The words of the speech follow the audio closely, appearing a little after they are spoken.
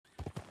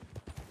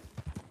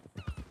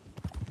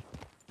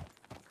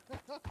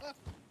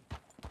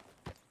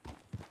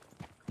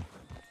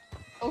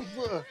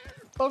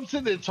I'm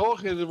sitting there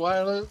talking away,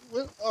 and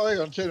oh, hang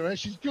on, turn around,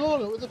 she's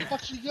gone. Where the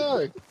fuck's she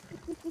going?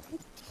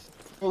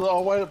 Well,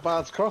 I'll wait at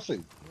Bard's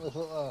Crossing. I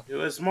thought, It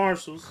was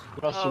Marshall's.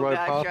 must have rode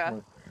past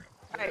me. All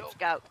right,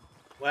 Scout.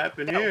 What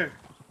happened here?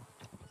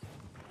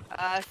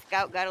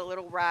 Scout got a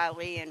little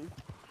Riley and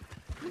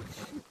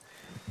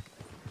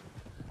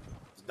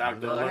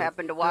Doctor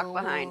happened to walk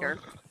behind her.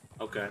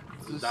 Okay.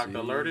 Is the doctor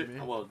alerted?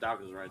 Oh, well, the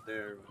doctor's right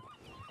there.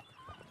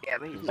 Yeah,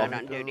 but he's not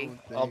on duty.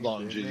 I'm not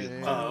on duty.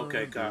 Oh,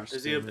 okay, Kyle.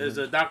 Is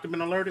the doctor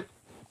been alerted?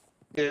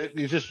 Yeah,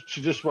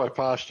 she just rode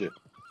past you.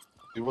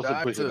 He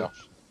wasn't quick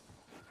enough.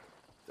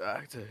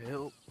 Doctor,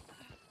 help.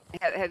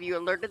 Have you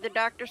alerted the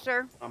doctor,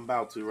 sir? I'm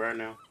about to right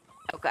now.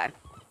 Okay.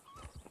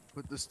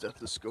 Put the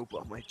stethoscope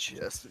on my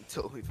chest and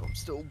tell me if I'm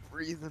still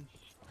breathing.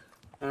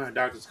 Alright,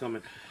 doctor's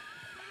coming.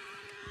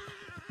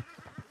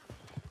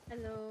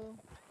 Hello.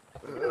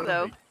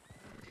 Hello.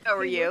 How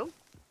are you?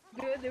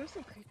 Good. There were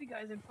some creepy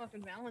guys in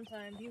fucking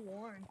Valentine. Be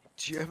warned.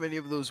 Do you have any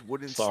of those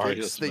wooden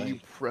sticks that you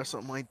press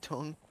on my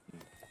tongue?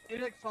 They're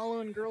like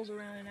following girls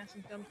around and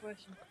asking dumb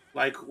questions.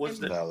 Like, what's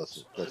the... No,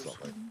 that's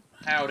not me.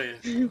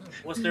 Howdy.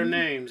 What's their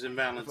names in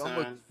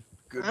Valentine?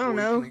 I don't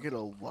know. Can I get a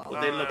lot?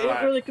 What they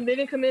look They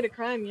didn't commit a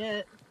crime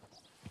yet.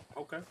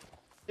 Okay.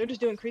 They're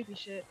just doing creepy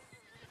shit.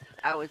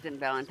 I was in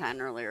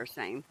Valentine earlier,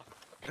 same.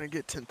 Can I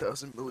get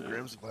 10,000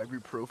 milligrams of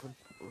ibuprofen?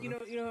 You know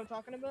what I'm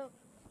talking about?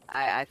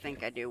 I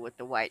think I do with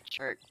the white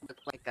shirt.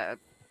 Looks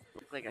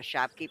like a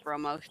shopkeeper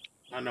almost.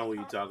 I know what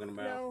you're talking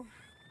about. No.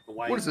 The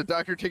white... What is the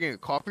doctor taking a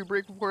coffee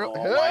break before? Oh,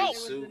 white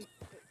suit.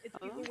 It's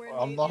people wearing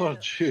I'm not on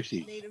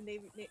duty.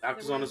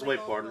 Doctor's on his way,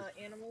 partner.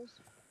 Animals.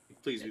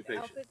 Please be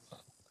patient. Outfits.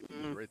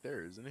 Right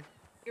there, isn't he?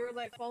 They were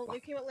like, they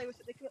came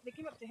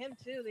up to him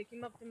too. They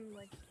came up to him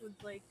like with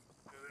like.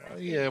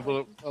 Yeah,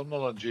 well, I'm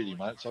not on duty,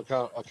 mate, so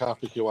I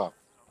can't pick you up.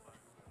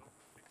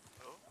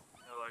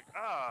 They're like,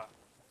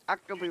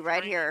 Doctor will be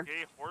right here.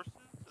 Gay horses?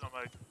 And I'm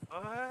like,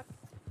 what?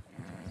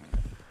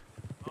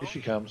 Here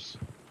she comes.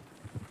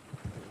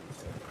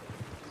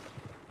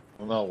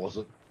 Well, no, it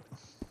wasn't.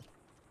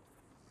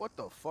 What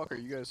the fuck are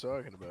you guys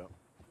talking about?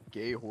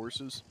 Gay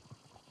horses?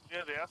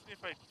 Yeah, they asked me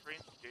if I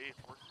trained gay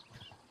horses.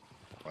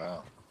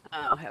 Wow.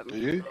 Oh, heaven. Do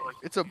you?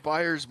 It's a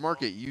buyer's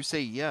market. You say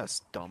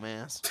yes,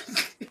 dumbass.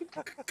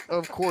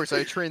 Of course,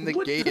 I train the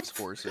gayest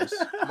horses.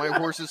 My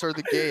horses are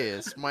the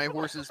gayest. My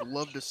horses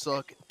love to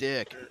suck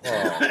dick.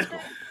 Oh.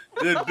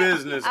 Good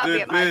business, I'll be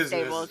good at my business.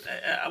 stables.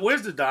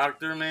 Where's the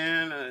doctor,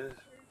 man?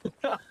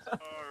 Alright.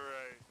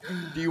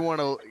 Do you want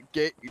to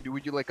get?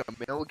 Would you like a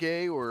male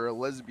gay or a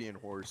lesbian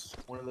horse?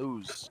 One of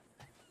those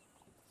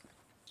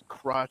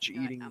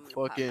crotch-eating I'm gonna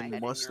pop my head in fucking your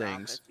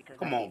Mustangs. office because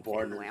Come I on, can't see the way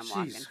partner. I'm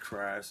walking. Jesus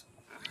Christ.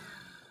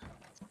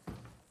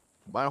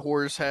 My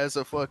horse has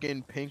a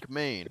fucking pink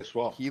mane. Guess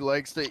what? He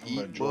likes to gonna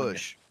eat join you.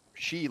 bush.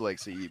 She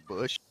likes to eat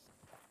bush.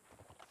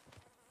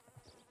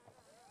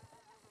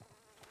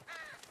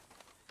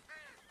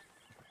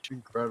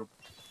 Incredible.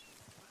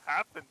 What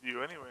happened to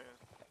you anyway?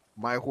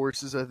 My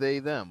horse is a they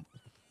them.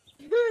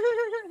 What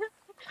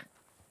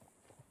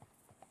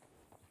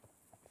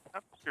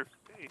happened to your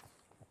face?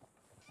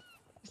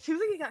 Seems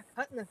like he got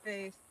cut in the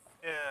face.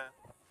 Yeah.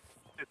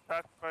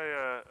 Attacked by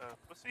a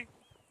pussy?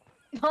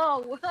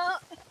 Oh,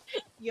 what?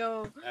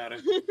 Yo. Howdy.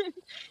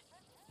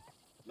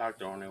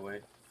 Doctor on their way,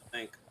 I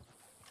think.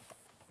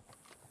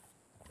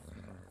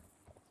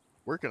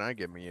 Where can I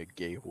get me a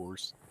gay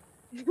horse?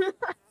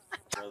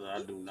 Brother,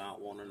 I do not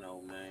want to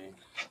know, man.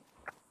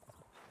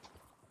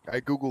 I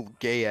googled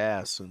gay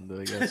ass and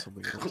I got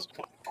something else.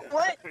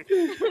 What?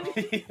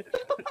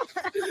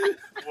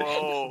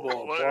 Whoa. Come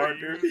on, what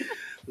partner. you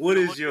What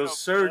is looking your up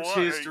search for?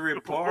 history,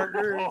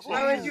 partner?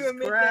 Why would you Jesus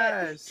admit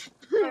Christ.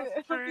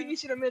 I don't think you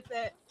should admit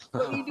that.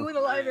 What you do in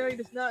the library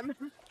does not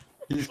matter.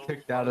 He's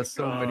kicked out of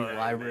so many God,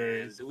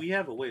 libraries. Do we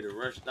have a way to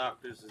rush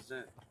doctors? Is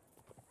that...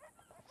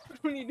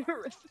 When you do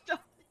arrest the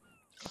doctor.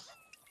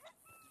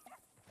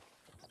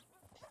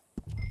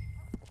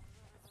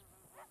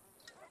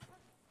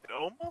 It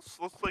almost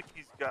looks like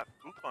he's got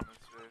poop on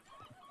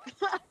his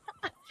face.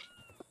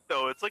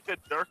 No, it's like a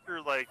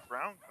darker, like,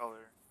 brown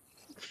color.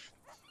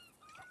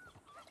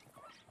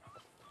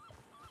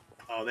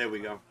 Oh, there we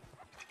go.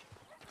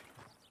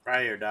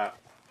 Right here, Doc.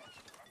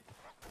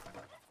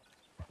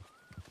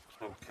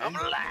 Okay. I'm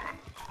alive.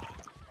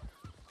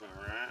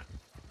 Alright.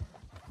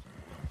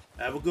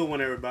 Have a good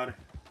one, everybody.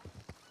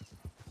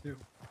 You.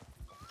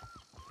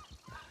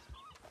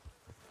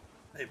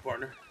 Hey,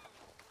 partner.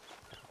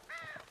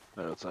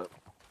 Hey, what's up?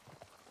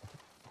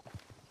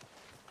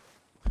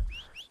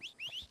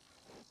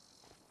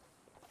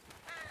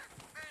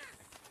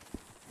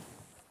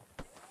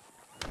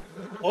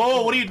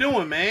 Oh, what are you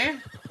doing,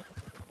 man?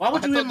 Why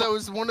would I you thought hit that my...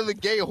 was one of the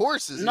gay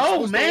horses. You're No,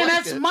 supposed to man, like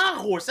that's it. my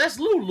horse. That's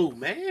Lulu,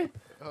 man.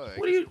 Oh, I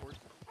What are guess you- horse-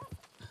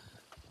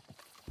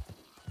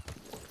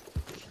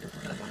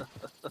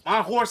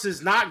 My horse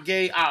is not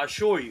gay, I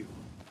assure you.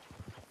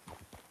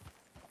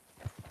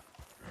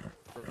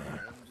 I'm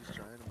just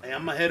trying to Hey,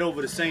 I'm gonna head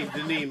over to St.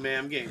 Denis,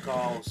 man. I'm getting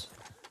calls.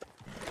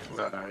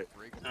 Alright.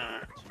 break.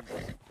 Alright.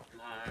 Jesus.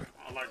 Alright.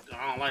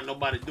 I don't like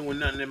nobody doing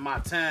nothing in my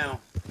town.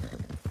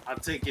 I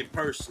take it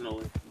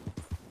personally.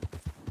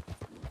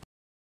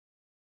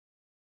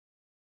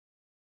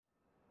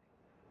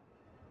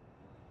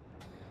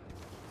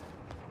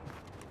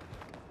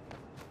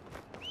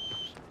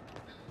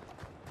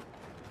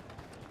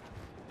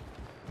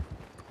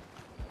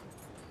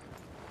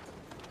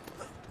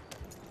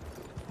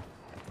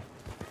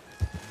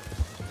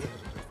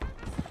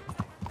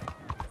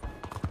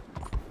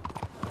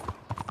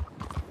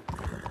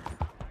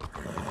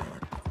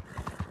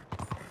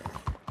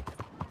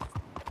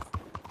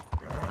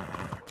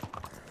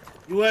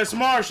 U.S.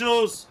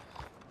 Marshals.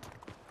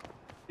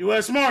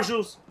 U.S.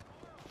 Marshals.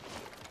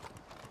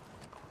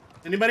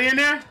 Anybody in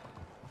there?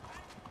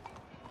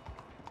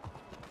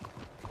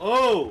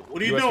 Oh,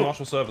 what are you US doing?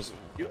 Marshal Service.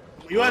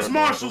 U.S.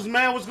 Marshals,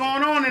 man. What's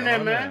going on in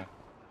there, man?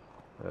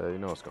 You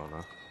know what's going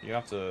on. You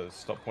have to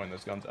stop pointing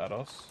those guns at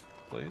us,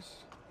 please.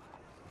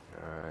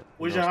 Alright.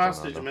 Where's your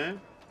hostage, man?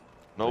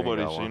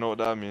 Nobody, so you know what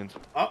that means.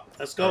 Oh,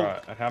 let's go.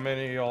 Alright, and how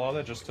many of y'all are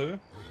there? Just 2?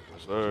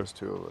 Sir. There's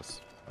 2 of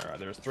us. Alright,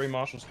 there's 3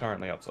 marshals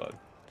currently outside.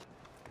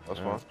 That's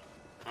fine.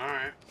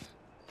 Alright.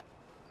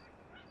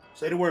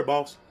 Say the word,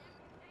 boss.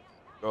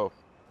 Go.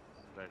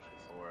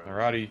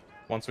 Alrighty,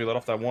 once we let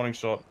off that warning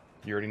shot,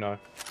 you already know.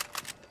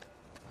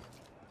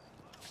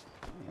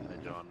 Hey,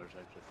 John, there's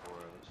actually 4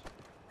 of us.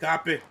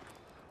 Copy.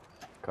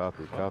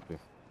 Copy.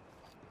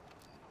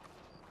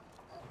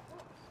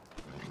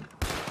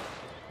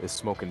 It's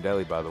smoking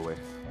deli, by the way.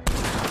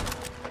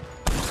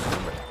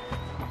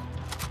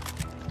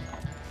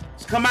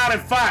 Let's come out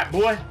and fight,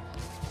 boy.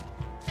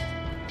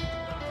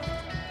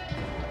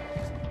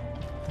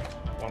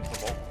 One's the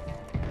vault.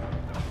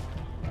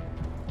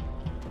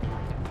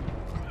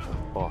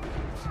 Fuck.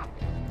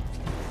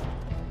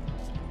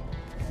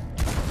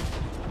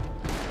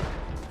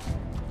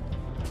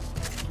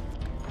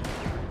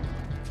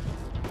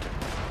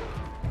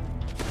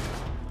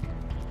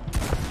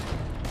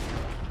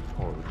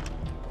 Holy.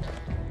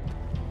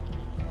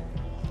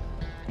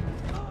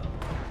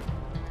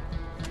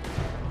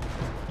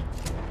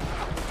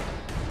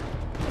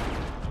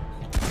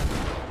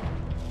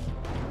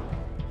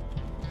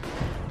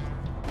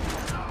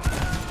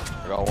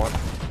 I got one.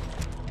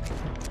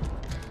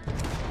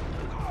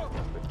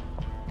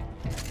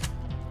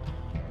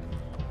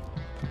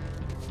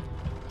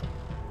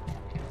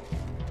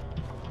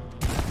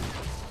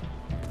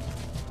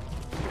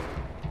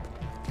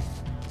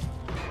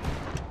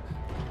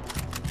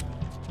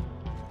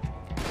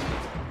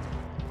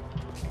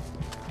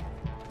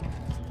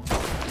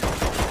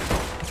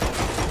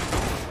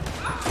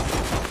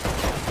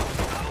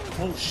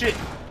 Oh, shit.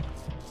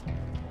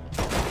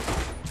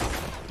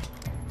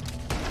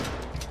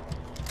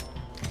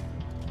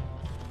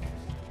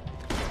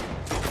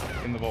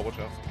 In the vault, watch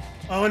out.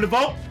 Oh, in the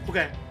vault?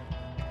 Okay.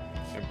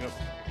 Yep.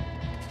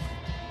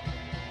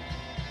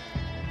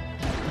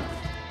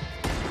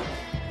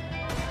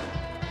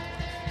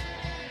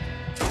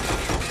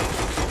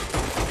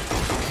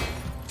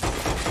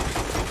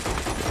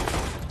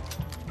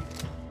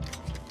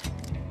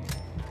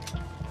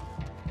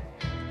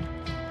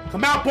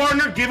 Come out,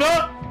 partner. Give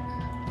up.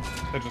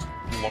 They just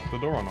locked the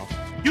door on us.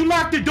 You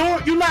locked the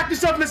door. You locked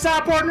yourself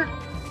inside, partner.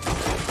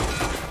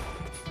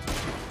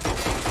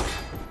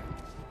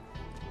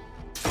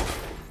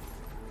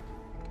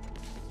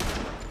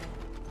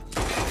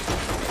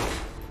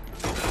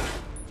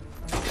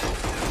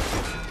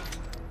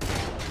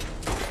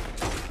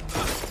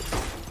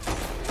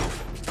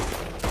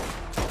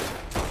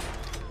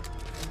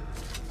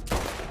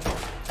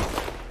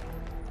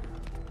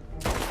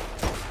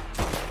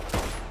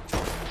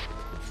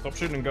 Stop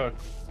shooting and go.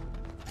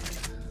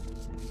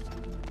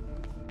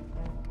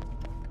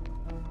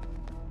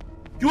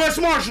 U.S.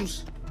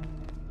 Marshals.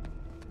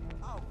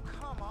 Oh,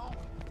 come on.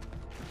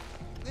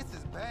 This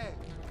is bad.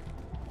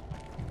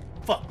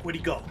 Fuck, where'd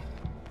he go?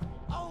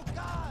 Oh,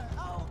 God.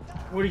 Oh, God.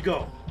 Where'd he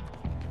go?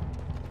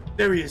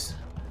 There he is.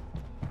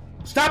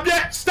 Stop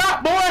that!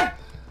 Stop, boy!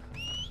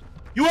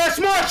 U.S.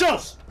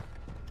 Marshals!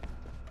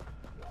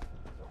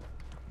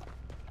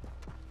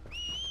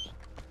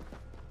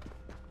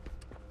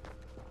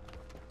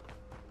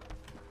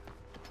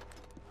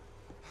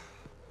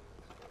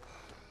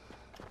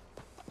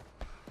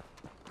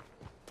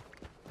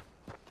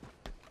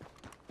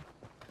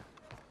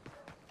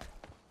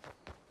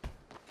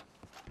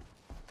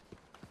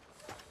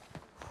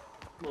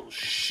 Little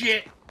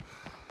shit.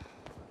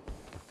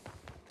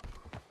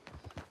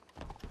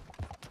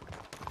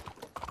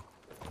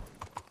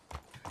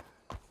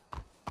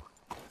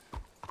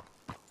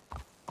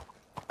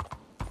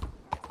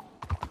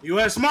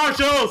 U.S.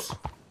 Marshals!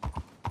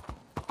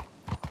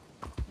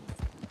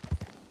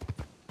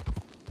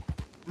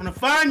 I'm gonna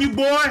find you,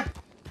 boy.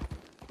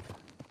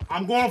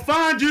 I'm gonna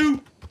find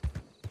you.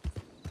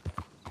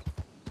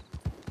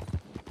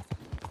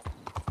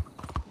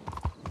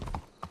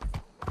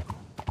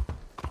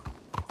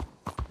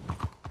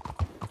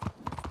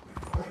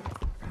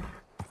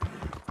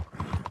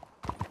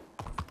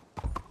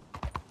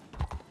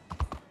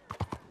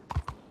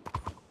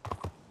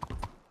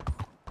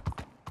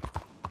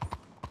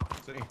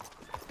 See?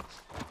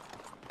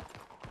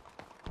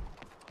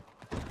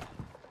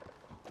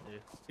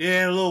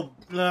 Yeah, a little.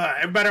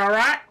 Everybody all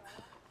right?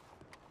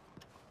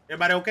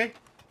 Everybody okay?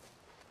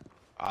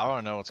 I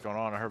don't know what's going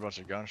on. I heard a bunch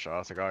of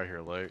gunshots. I got here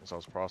late, so I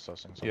was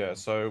processing something. Yeah,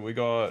 so we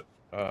got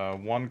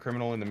one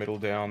criminal in the middle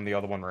down, the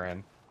other one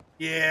ran.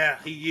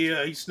 Yeah,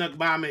 he snuck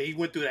by me. He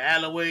went through the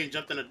alleyway and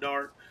jumped in the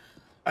dark.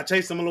 I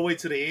chased him all the way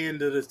to the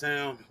end of this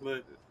town,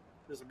 but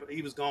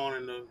he was gone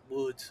in the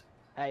woods.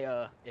 Hey,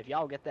 if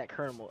y'all get that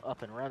criminal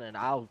up and running,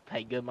 I'll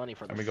pay good money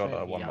for the And we got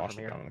scent one you got from Marshal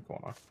here. down in the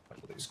corner.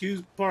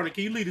 Excuse, partner,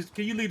 can you lead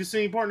the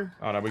scene, partner?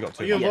 Oh no, we got Are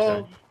two. you Marshals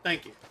involved? down.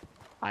 Thank you.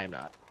 I am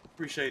not.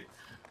 Appreciate it.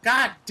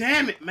 God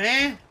damn it,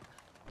 man.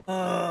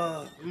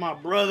 My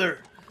brother.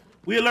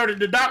 We alerted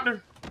the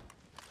doctor?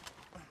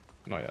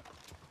 Not yet.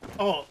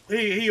 Oh,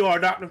 here you are,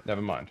 doctor.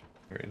 Never mind.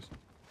 Here he is.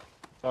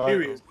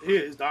 Here he is. Here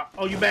he is, doc.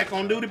 Oh, you back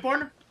on duty,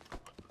 partner?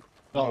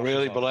 Not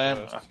really, but I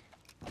am.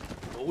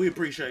 Well, we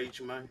appreciate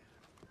you, man.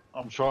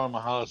 I'm trying my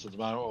hardest at the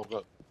moment. I've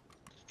got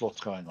lots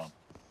going on.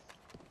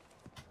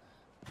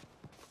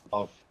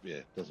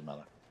 Yeah, doesn't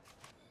matter.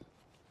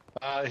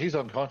 He's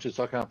unconscious.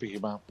 I can't pick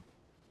him up.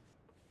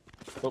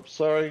 Oops,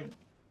 sorry.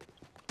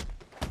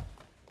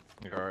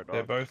 You alright,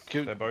 They're dog?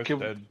 both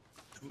dead.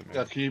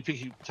 Can you pick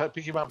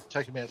him up,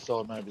 take him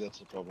outside? Maybe that's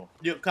the problem.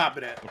 Yeah,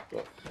 copy that.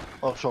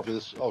 I'll try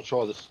this. I'll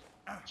try this.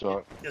 It's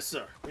alright. Yes,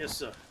 sir. Yes,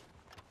 sir.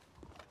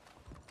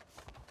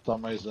 For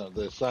some reason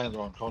they're saying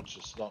they're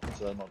unconscious, not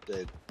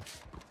dead.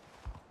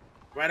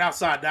 Right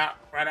outside, doc.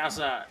 Right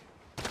outside.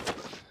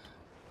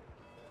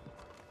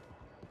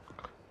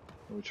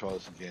 Let me try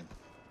this again.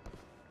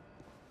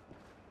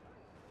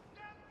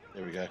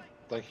 There we go.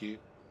 Thank you.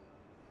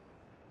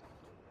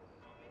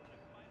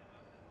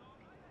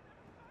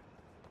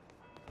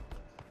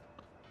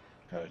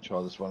 Okay,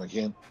 try this one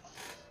again.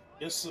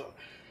 Yes, sir.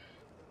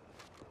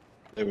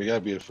 There we go.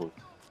 Beautiful.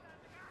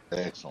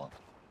 Excellent.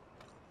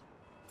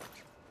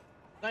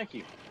 Thank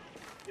you.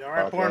 You all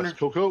right, partner?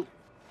 Guys, cool.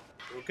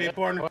 Okay,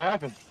 partner? What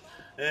happened?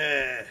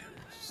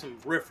 Some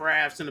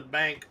riffraffs in the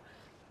bank.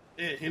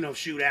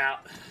 Shoot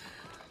out.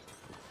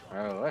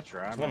 Oh, that's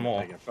right. One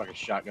more. Taking a fucking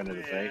shotgun to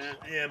the face.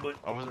 Yeah, but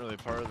I wasn't really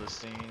part of the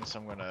scene, so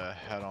I'm gonna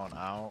head on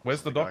out.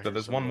 Where's the I got doctor? here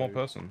There's so one more late.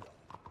 person.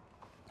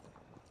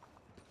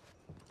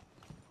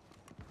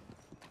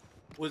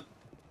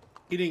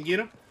 he didn't get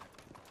him?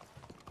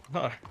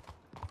 No.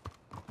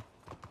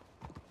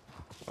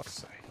 Let's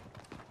say.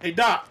 Hey,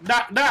 doc.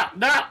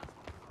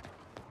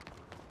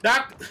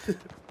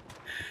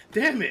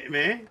 Damn it,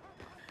 man.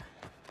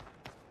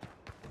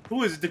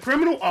 Who is it? The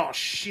criminal? Oh,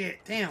 shit.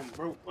 Damn,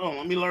 bro. Oh,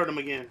 let me alert him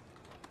again.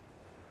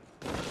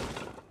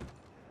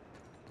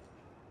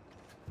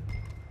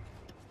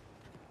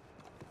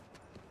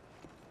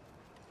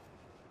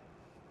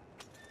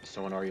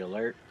 Someone already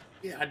alert?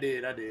 Yeah, I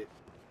did.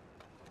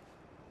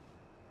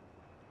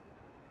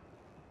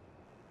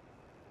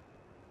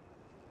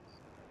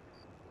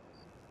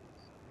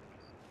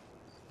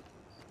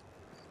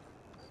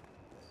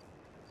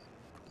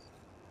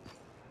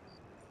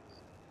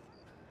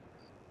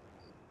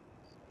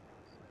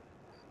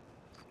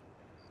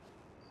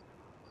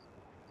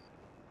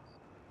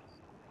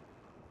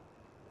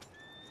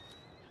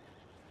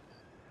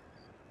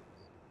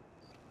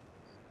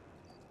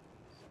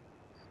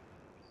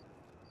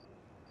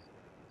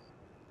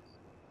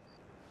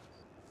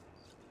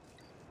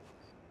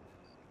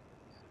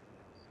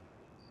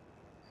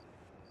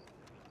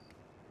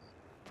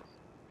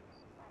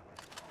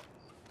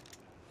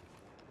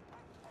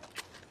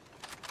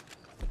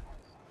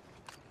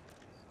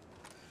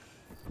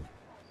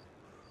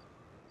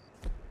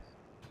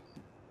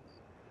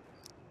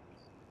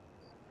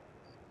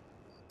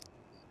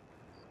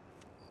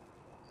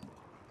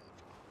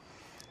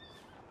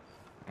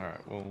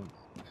 Alright, well,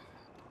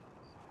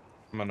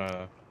 I'm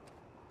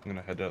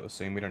gonna head out the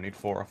scene. We don't need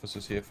 4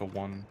 officers here for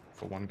one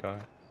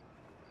guy.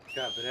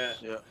 Copy that.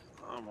 Yeah,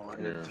 I'm on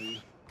here too.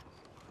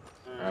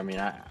 I mean,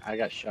 I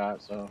got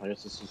shot, so I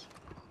guess this is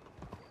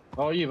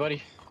all you,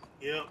 buddy.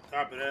 Yep,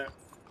 copy that.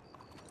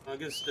 I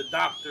guess the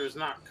doctor is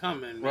not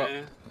coming,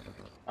 man.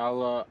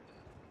 I'll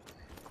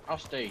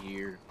stay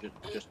here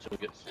just till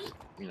it gets,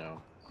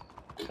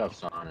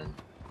 cuffs on and.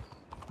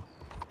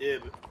 Yeah,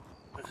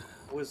 but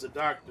where's the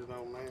doctor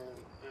though, man?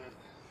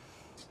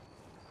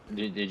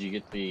 Did you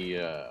get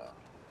the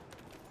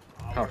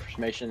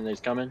confirmation that he's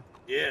coming?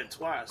 Yeah,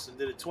 twice. I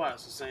did it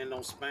twice. It's saying no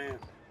spam.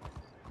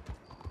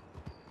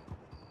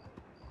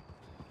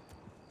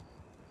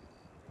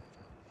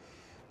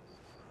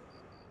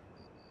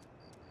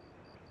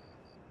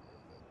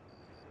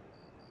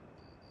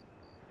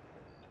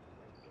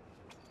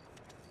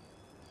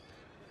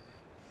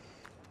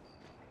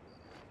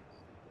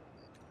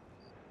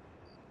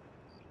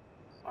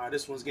 All right,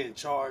 this one's getting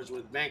charged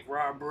with bank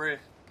robbery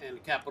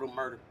and capital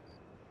murder.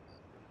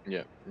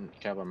 Yeah,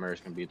 capital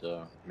murder can be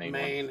the main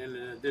one. And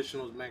an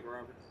additional is bank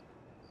robbery.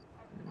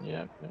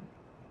 Yeah,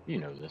 you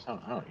know this. I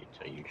don't need to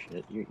tell you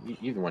shit.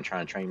 You're the one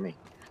trying to train me.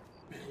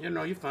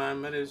 You're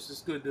fine, man. It's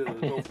just good to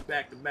go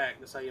back to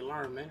back. That's how you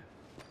learn, man.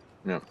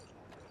 Yeah.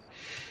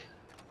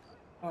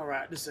 All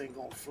right, this ain't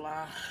gonna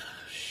fly.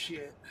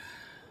 Shit.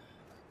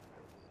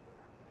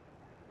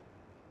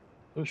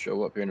 We'll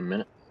show up here in a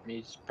minute.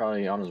 He's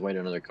probably on his way to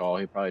another call.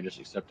 He probably just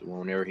accepted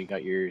one whenever he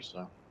got yours,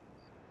 so.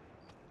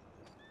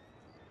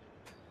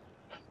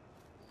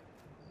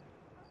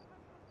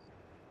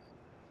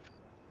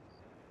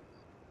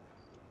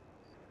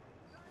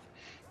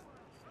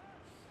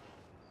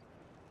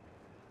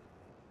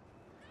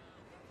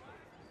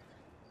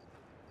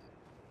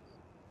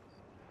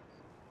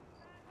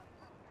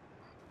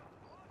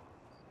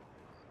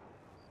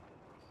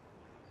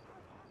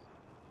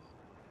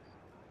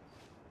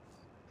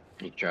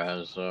 He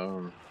tries,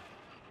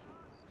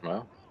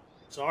 well.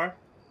 Sorry?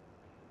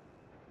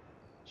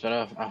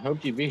 Said I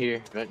hoped you'd be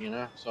here, but you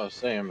know, that's what I was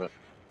saying, but.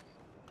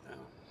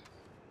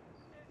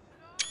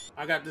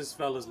 I got this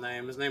fella's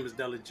name. His name is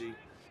Deli G.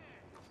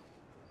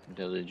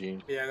 Deli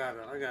G. Yeah,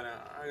 I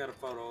got a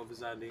photo of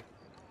his ID.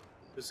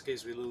 Just in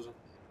case we lose him.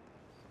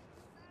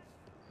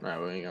 Alright,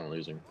 we ain't gonna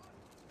lose him.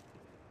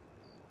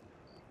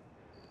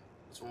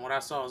 From what I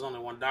saw, there's only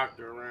one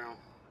doctor around.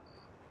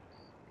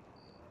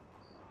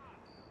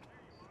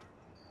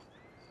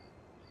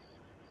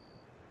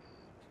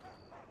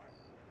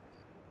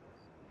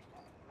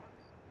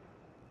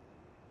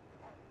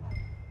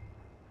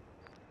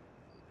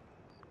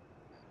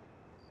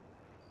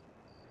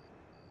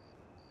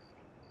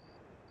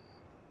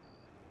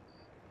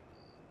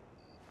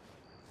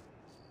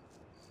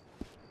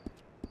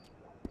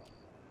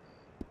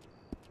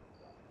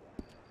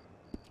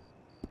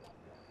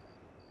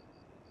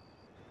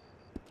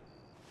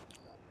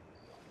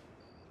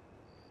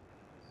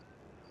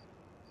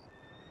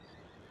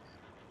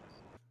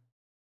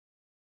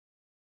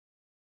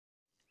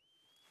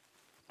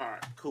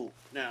 Alright, cool.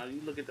 Now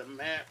you look at the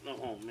map.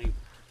 No, maybe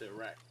the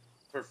right,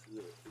 perfect,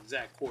 the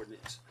exact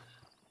coordinates.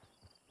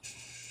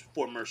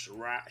 Fort Marshal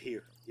right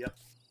here. Yep,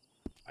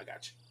 I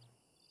got you.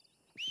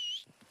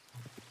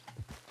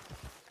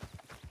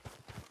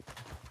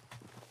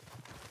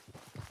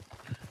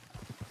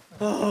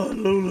 Oh,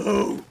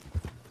 Lulu.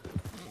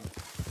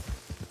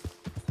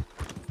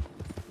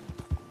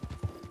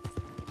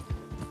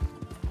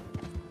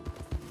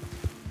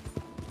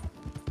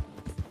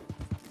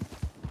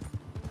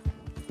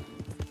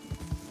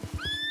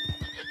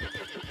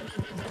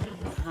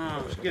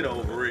 Get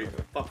over it,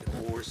 fucking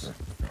horse.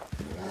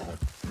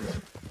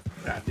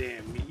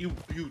 Goddamn, you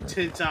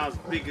 10 times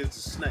big as a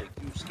snake.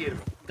 You scared of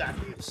a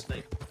goddamn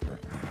snake.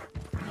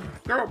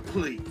 Girl,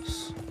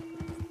 please.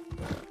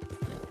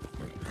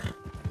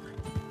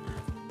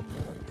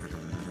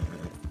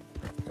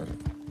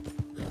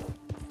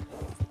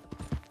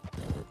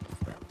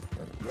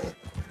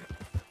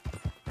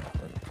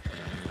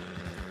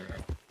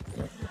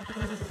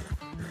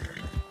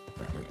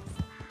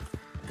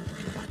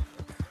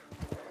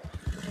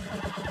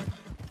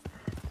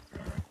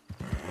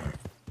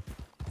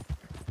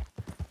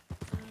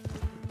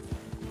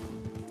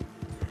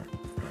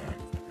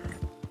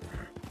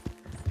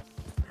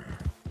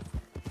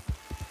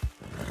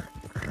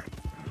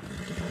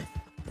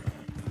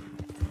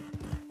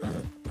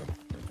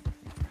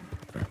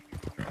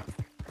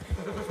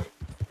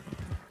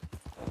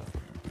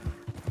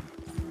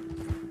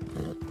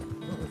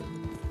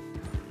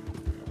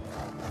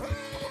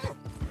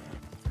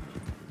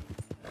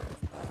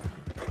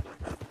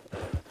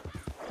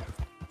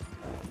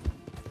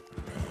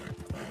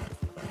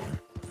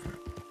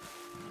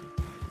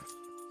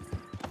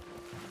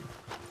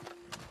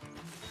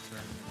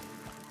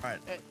 Alright.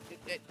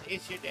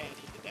 It's your daddy.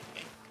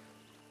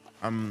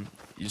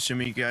 You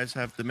assuming you guys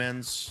have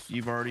demands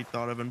you've already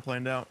thought of and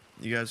planned out?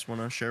 You guys want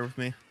to share with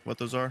me what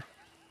those are?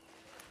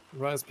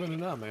 Right, spin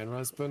it out, man.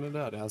 Right, spin it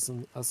out. How's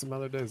some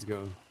other days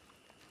going?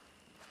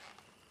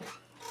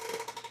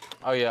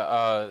 Oh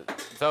yeah.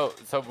 So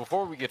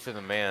before we get to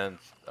the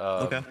demands,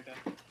 okay.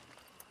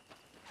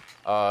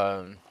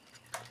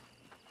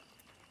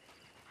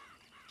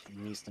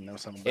 He needs to know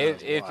something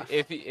about his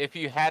wife. If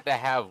you had to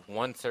have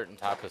one certain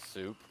type of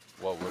soup,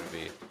 what would it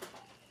be?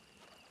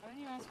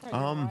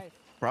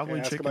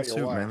 Probably chicken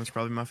soup, man. That's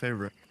probably my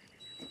favorite.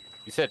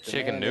 You said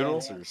chicken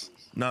noodle?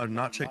 No,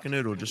 not chicken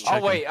noodle, just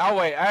chicken. Oh wait.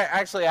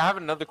 I have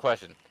another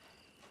question.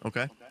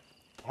 Okay.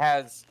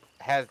 Has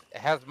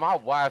my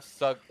wife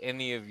sucked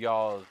any of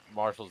y'all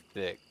Marshall's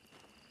dick?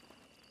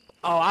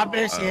 Oh, I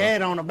bet she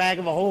had on the back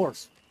of a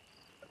horse.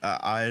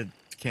 I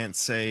can't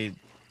say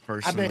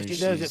personally. I bet she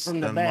does it she's from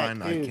the done back,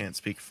 mine. too. I can't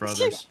speak for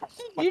others.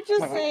 You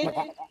just said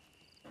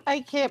I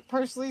can't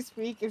personally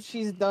speak if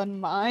she's done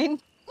mine.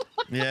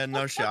 Yeah,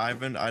 no,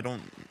 I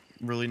don't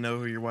really know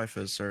who your wife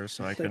is, sir,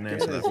 so I couldn't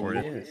answer that for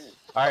you.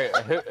 All right,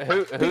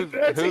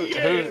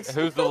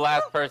 who's the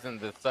last person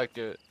that sucked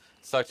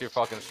your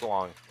fucking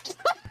schlong?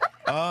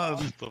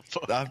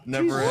 I've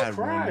never had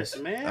Christ,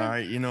 one. Man. All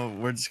right, you know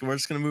we're just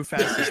gonna move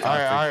past this topic.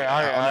 All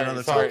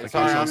right.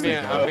 Sorry, I'm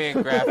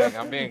being graphic.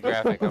 I'm being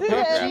graphic.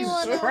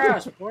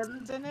 Christ,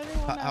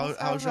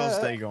 how's y'all's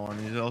day going?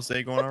 Is y'all's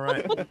day going all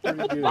right?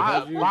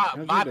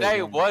 My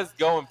day was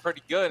going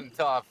pretty good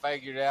until I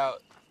figured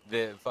out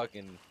that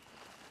fucking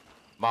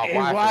My His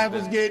wife wife has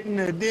was been- getting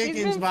the He's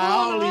dickens been by fooling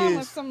all around with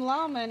his. some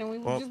lawman, and we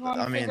Well, just want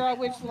to I mean- figure out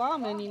which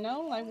lawman. You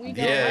know, like we don't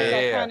Yeah, like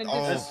that yeah. kind of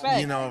Oh,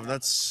 disrespect. you know,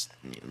 that's.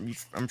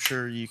 I'm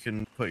sure you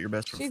can put your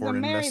best foot She's a forward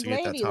and married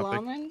investigate that lady, topic.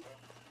 lawman.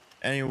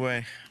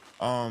 Anyway,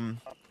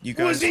 you Was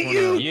guys it wanna?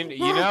 you?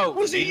 You know,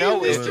 Was it you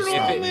know, you, if, Mr. if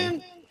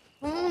Lawman?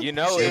 it, you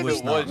know, It if was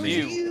it not was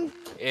me. you,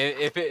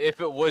 if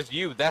it was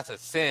you, that's a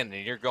sin,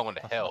 and you're going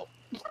to hell.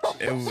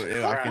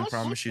 I can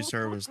promise you,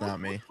 sir, it was not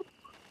me.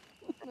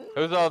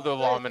 Who's the other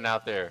lawman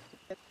out there?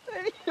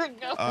 We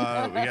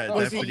got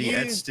Was it Deputy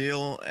Ed you?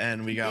 Steele,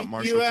 and we got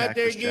Marshal You out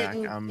there Cactus Jack.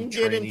 getting I'm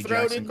getting trainee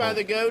throated Jackson by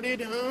Colt. the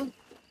goated, huh?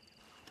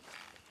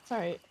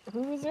 Sorry,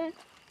 who was there?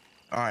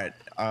 All right,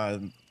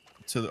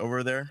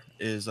 over there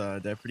is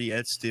Deputy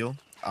Ed Steele.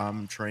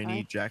 I'm trainee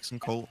Hi. Jackson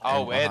Colt,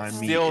 Oh, and Ed behind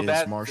Steele, me is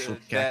that- Marshal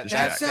that- Cactus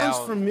That Jack. sounds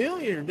sounds-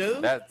 familiar,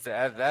 dude.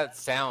 That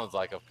sounds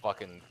like a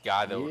fucking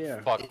guy that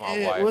would fuck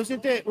my wife.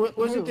 Wasn't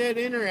that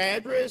in her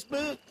address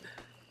book?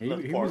 He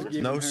was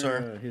giving No, her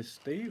sir. his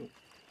steel.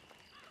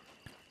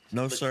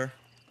 No, sir.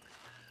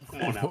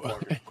 Come on now,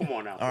 partner. Come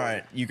on now. All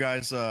right, you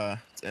guys. And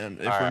if All we're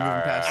moving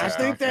right, past I this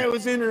think topic, that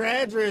was in her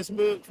address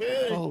book,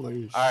 Phil.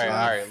 Holy shit. All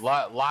right.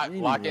 Lock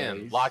in.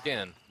 Anyways. Lock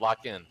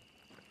in.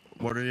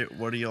 what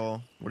do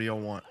y'all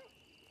want?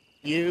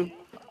 You.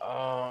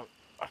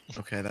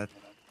 Okay, that.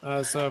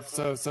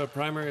 So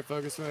primary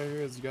focus right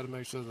here is you got to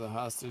make sure the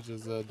hostage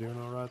is doing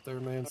all right there,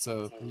 man.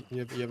 So you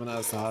haven't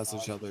asked the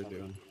hostage how they're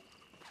doing.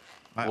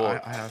 I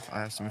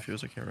asked him if he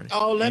was okay already.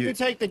 Oh, let me You-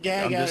 take the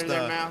gag I'm out just, of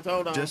their mouth.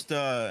 Hold on. Just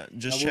I will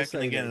checking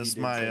say again. that Is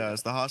he my did say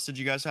is the hostage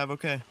you guys have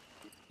okay?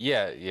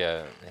 Yeah.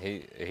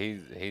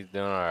 He's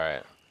doing all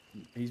right.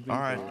 He's been All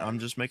right, through it. I'm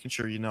just making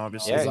sure.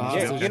 Obviously. Does the Yeah,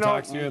 hostage you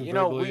talk to you and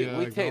verbally,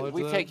 we acknowledge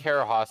that? take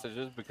care of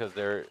hostages because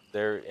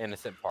they're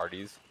innocent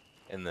parties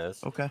in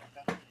this. Okay.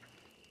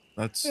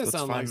 That's They that's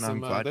sound fine. like I'm some.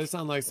 glad. They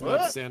sound like some What?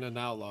 upstanding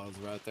outlaws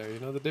right there. You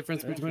know the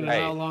difference between an Hey.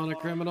 outlaw and a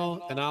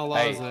criminal. An outlaw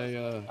is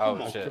a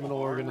Oh, shit. criminal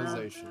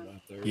organization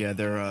right there. Yeah,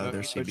 they're But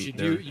CB. you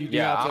they're, do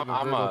Yeah, have to have a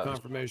I'm verbal a-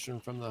 confirmation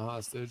from the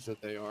hostage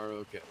that they are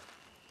okay.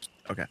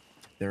 okay.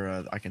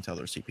 They're I can tell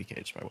they're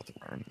CPKs by what they're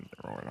wearing.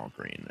 They're wearing all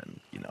green, and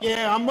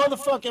Yeah, I'm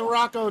motherfucking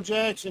Rocco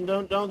Jackson.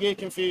 Don't get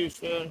confused,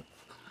 Phil.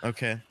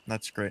 Okay,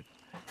 that's great.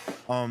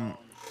 All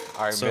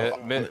right, So,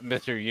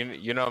 Mister,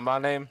 you know my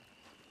name?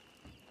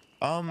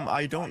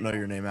 I don't know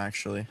your name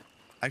actually.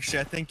 Actually,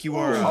 I think you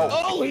are.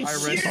 Holy I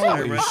shit!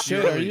 Holy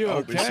shit, are you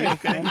okay?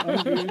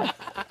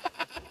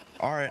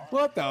 All right.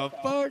 What the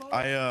fuck?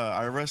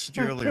 I arrested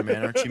you earlier,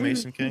 man. Aren't you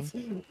Mason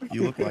King?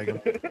 You look like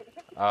him.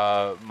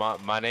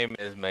 My name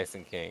is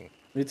Mason King.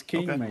 It's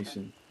King Okay.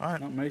 Mason. All right.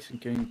 Not Mason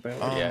King,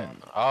 pal. Yeah.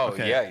 Oh,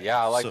 okay.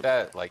 yeah. I like So,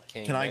 that. Like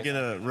King. Can I Mason. get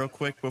a real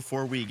quick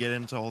before we get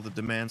into all the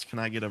demands? Can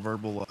I get a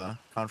verbal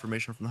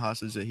confirmation from the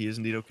hostage that he is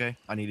indeed okay?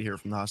 I need to hear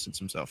from the hostage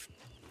himself.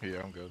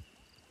 Yeah, I'm good.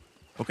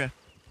 Okay.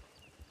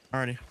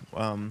 Alrighty.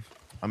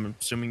 I'm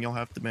assuming y'all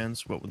have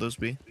demands. What would those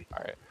be?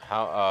 All right.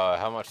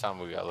 How much time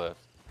we got left?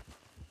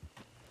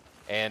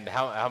 And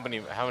how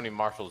many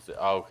marshals?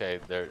 Oh, okay.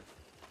 There's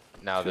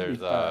Should be there's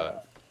 5.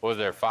 was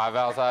there 5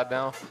 outside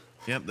now?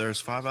 Yep, there's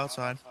 5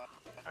 outside.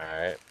 All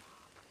right.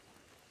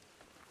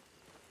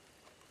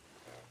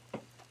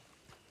 All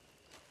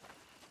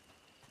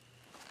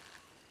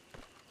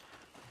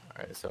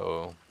right.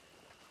 So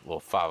a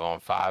little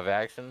 5-on-5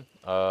 action.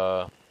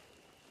 Sound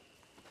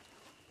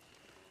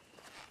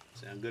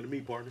good to me,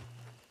 partner.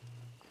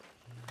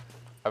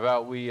 How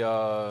about we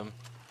go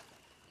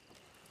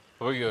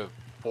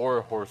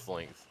 4 horse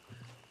links?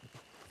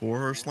 4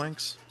 horse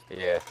links.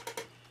 Yeah.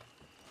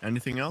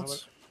 Anything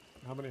else?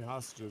 How many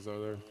hostages are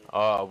there?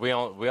 We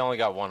only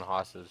got 1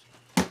 hostage.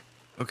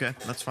 Okay,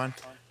 that's fine.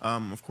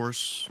 Of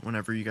course,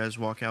 whenever you guys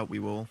walk out,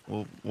 we'll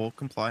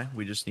comply.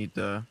 We just need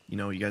to,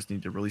 you guys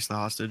need to release the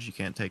hostage. You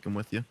can't take him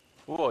with you.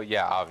 Well,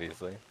 yeah,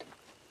 obviously.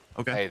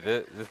 Okay.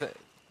 Hey,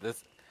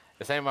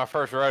 this ain't my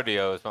first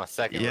rodeo. It's my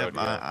second Yep,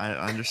 rodeo.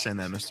 I understand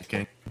that, Mr.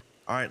 King.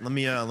 All right, let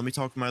me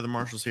talk with my other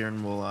marshals here,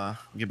 and we'll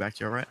get back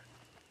to you. All right?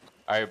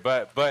 All right,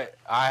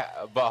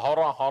 but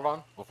hold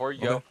on. Before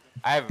you go, Okay.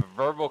 I have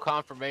verbal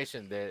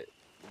confirmation that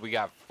we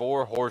got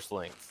 4 horse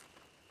links.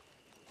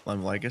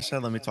 Like I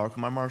said, let me talk with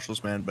my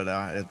marshals, man. But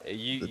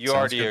You sounds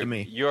already good to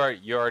me. you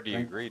already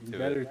agreed You to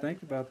better it.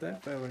 think about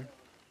that, fella.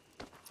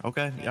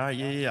 Okay. Yeah.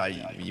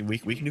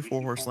 We can do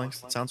 4 horse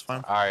links. That sounds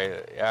fine. All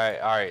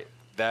right.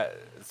 That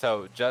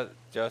so just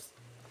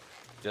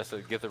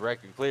to get the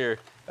record clear,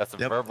 that's a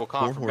Yep, verbal 4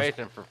 horse-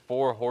 confirmation for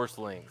 4 horse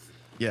links.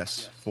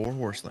 Yes, 4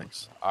 horse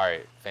links. All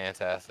right,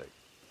 fantastic.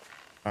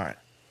 All right.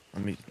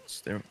 Let me.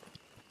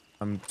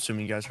 I'm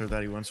assuming you guys heard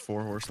that he wants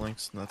 4 horse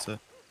links, and that's it.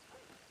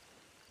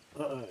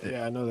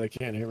 Yeah, I know they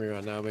can't hear me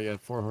right now, but yeah,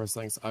 4 horse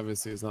lengths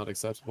obviously is not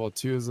acceptable.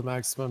 2 is the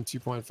maximum,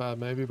 2.5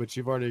 maybe, but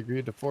you've already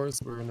agreed to 4,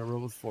 so we're gonna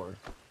roll with 4.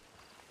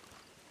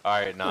 All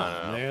right, no.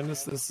 Man,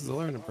 this is a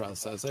learning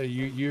process. Hey,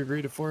 you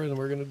agree to 4, and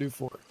we're gonna do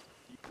 4.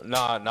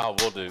 No,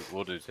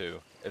 we'll do 2.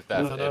 If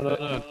that's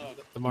No.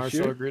 The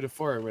marshal sure? agreed to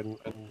 4, and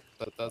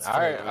that's all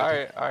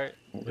fair, right.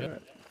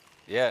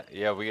 Yeah.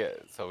 Yeah, we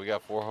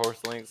got 4 horse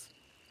links.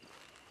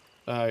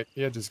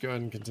 Yeah, just go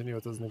ahead and continue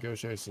with those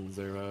negotiations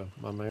there,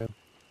 my man.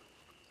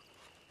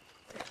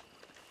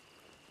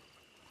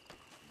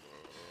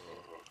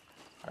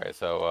 All right,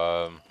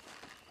 so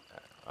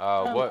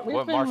what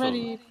We've been Marshal?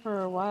 ready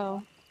for a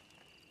while.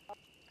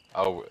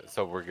 Oh,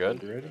 so we're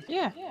good? Ready?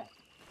 Yeah.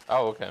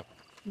 Oh, okay.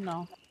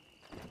 No.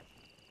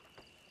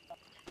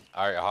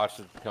 All right,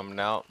 hostage coming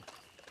out.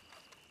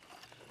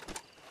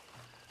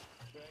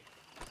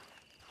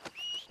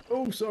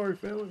 Oh, sorry,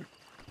 fella.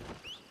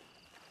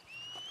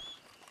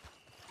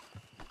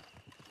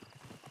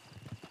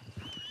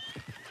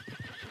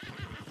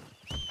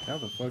 How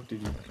the fuck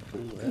did you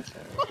pull that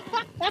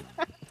out?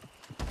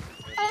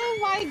 Oh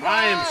my god!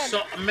 I am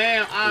so,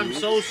 ma'am, I'm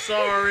so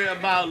sorry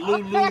about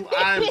Lulu.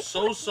 I'm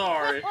so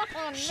sorry.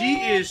 Oh, She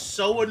man. is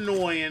so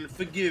annoying.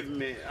 Forgive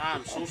me.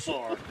 I'm so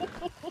sorry.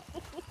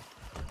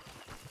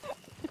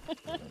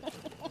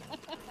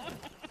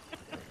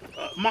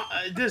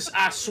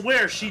 I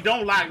swear she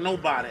don't like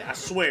nobody. I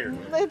swear.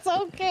 It's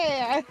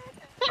okay.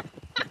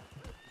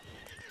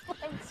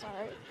 I'm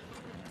sorry.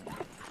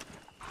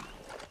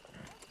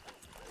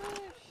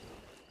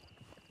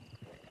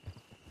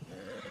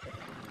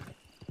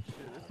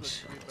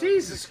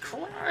 Jesus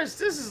Christ,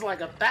 this is like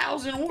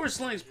 1,000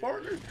 horse lengths,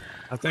 partner.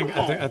 I think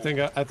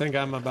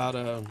I'm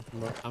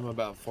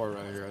about 4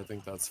 right here. I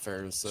think that's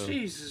fair. So.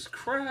 Jesus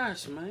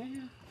Christ,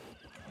 man.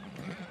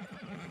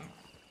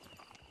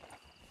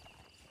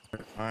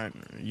 Alright,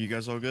 you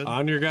guys all good?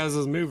 On your guys'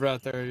 move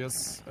right there,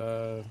 yes.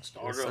 Yes,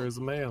 there's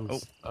a man.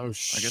 Oh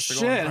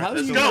shit! How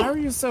are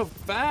you so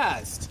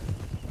fast?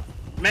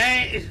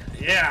 Man,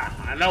 yeah,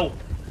 I know.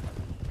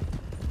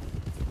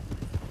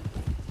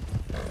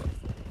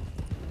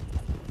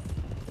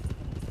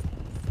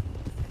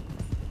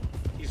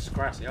 Jesus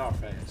Christ, they are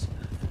fast.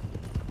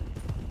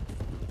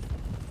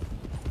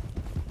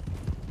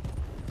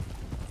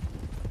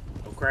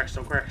 Don't crash,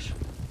 don't crash.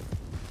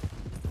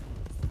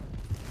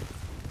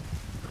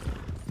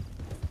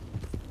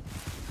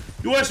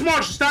 U.S.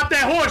 Marshal, stop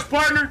that horse,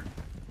 partner.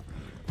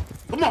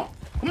 Come on,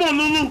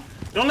 Lulu.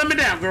 Don't let me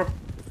down, girl.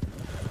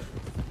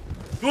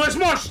 U.S.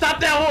 Marshal, stop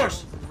that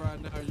horse. Right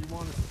now, you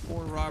want it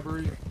for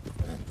robbery?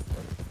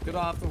 Get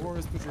off the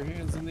horse. Put your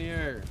hands in the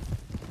air.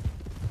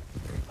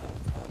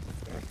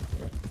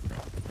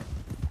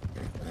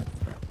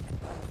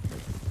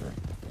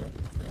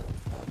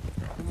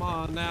 Come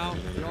on now.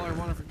 Y'all are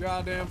wanted for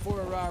goddamn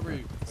for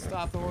robbery.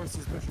 Stop the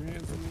horses. Put your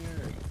hands in the air.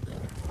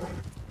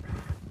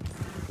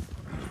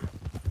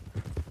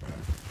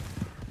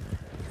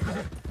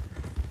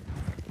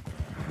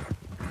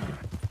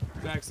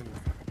 Jackson,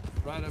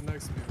 right up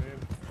next to me, man.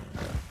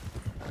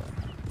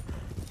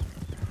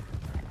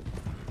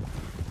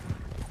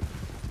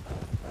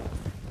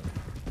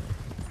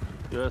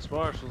 U.S.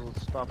 Marshals,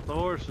 stop the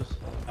horses.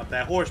 Stop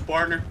that horse,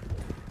 partner.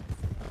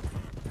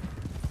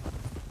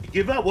 You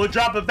give up, we'll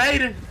drop a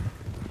baiting.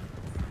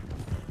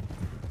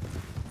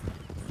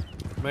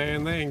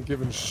 Man, they ain't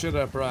giving shit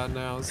up right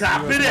now.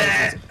 Copy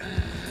that.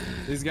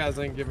 These guys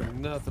ain't giving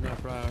nothing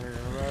up right here,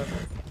 alright?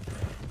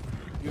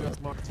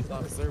 U.S. Marshals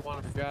officer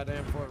wanted for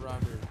goddamn Fort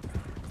robbery.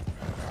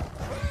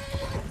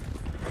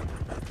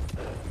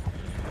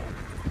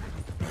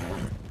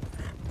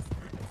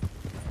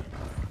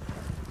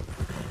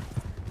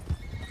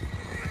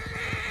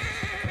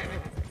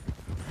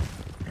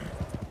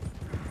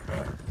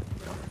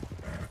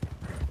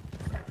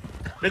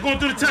 They're going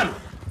through the tunnel,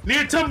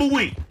 near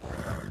Tumbleweed.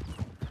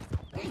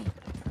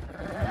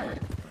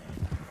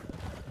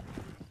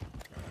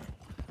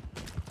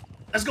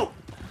 Let's go.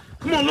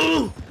 Come on,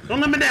 Lulu. Don't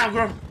let me down,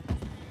 girl.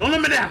 Don't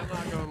let me down. I'm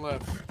not going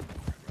left.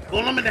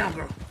 Don't let me down,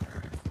 girl.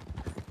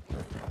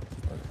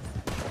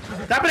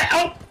 Stop it.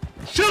 Oh!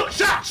 Shoot!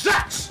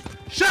 Shots!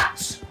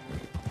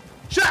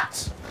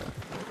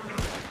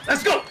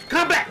 Let's go.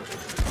 Come back.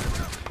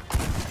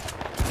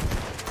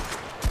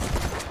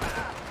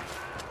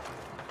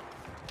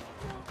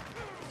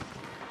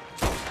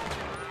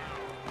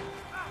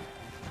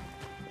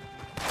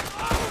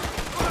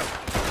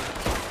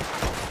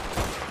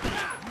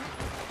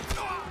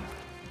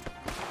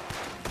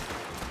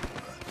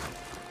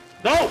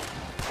 No!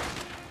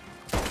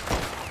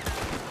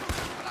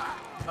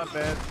 Not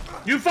bad.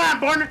 You fine,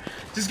 partner.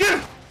 Just get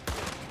him.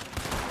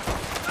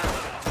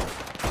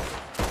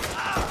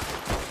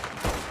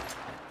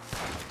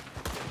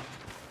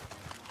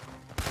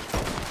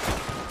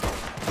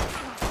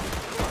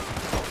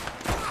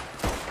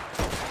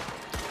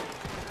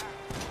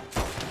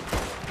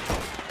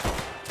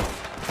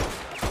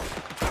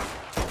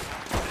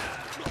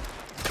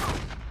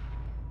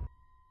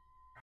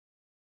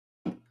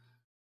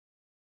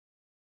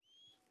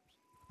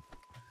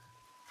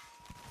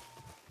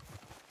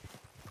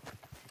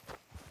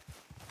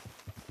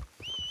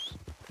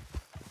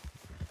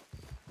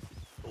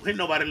 Don't hit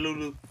nobody,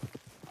 Lulu.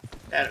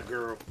 That a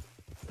girl.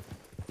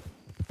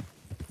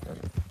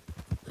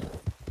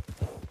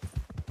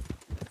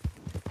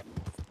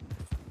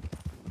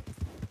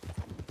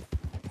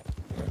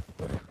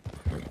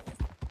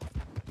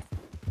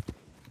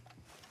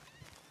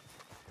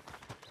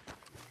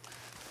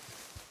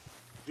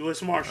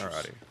 U.S. Marshals.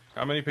 Alrighty.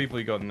 How many people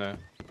you got in there?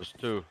 There's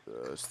two.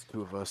 It's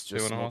two of us Two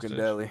just and a smoking hostage.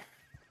 deli.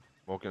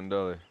 Smoking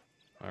deli.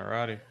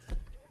 Alrighty.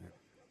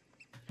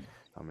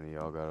 How many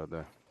y'all got out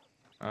there?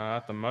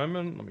 At the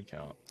moment, let me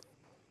count.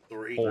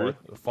 3. Four.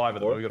 5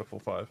 of them. We got a full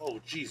 5.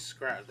 Oh, Jesus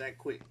Christ, that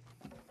quick.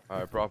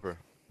 Alright, proper.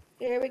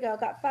 Here we go.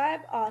 Got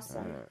 5.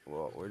 Awesome. Alright,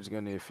 well, we're just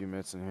gonna need a few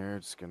minutes in here.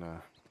 Just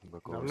gonna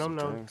look over Nom, some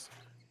nom, nom. things.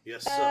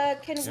 Yes, sir.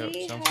 Can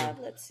we sounds have?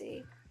 good. Let's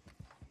see.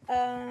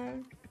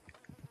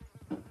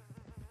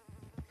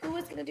 Who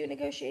was gonna do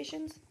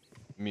negotiations?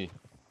 Me.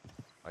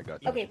 I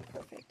got you. Okay,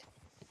 perfect.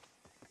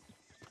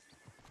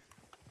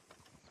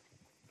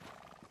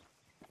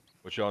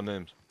 What's y'all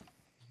names?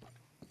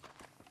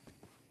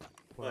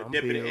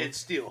 Deputy Ed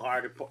Steele,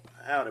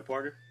 howdy,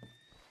 partner.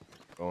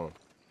 Go on.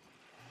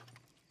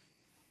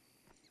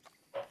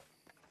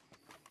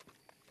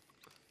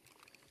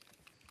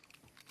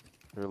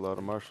 There are a lot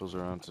of marshals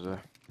around today.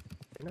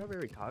 They're not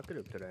very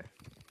talkative today.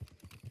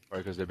 Right,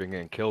 because they've been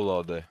getting killed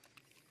all day.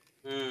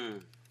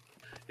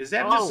 Is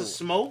that Mr.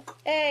 Smoke?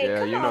 Hey,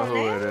 Yeah, you know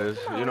who it is.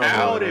 You know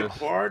howdy, who it is.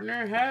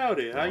 partner.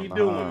 Howdy. How you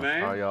doing,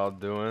 man? How y'all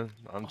doing?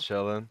 I'm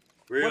chilling.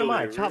 Really,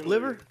 What am I, chopped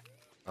liver?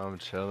 I'm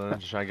chilling.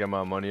 Just trying to get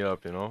my money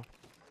up, you know?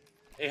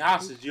 Hey,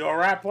 hostage, you all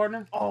right,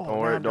 partner? Oh, Don't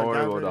worry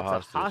about the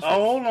hostage.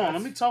 Oh, hold on.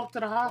 Let me talk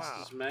to the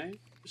hostage, man.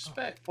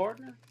 Respect,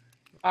 partner.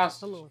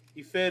 Hostage.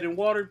 You fed and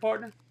watered,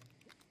 partner?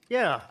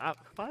 Yeah,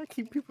 I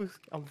keep people.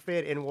 I'm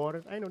fed in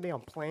water. I ain't no damn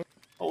plant.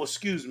 Oh,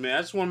 excuse me.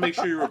 I just want to make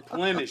sure you're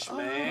replenished,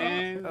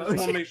 man. I just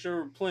want to make sure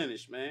you're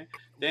replenished, man.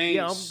 Dang.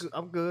 Yeah,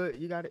 I'm good.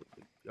 You got it.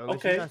 Unless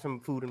Okay. You got some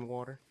food and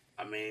water.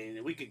 I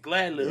mean, we could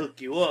gladly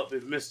hook you up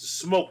if Mr.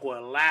 Smoke will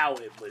allow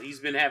it, but he's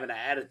been having an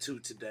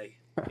attitude today.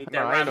 Ain't that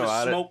No, right, ain't no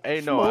Mr. Smoke?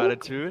 Ain't no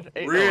attitude.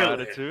 Ain't Really? no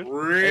attitude.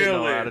 Really? Ain't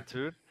no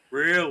attitude.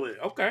 Really?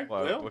 Okay.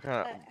 Why, Well, what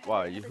kind of,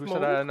 why? Who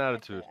said I had an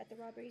attitude? At the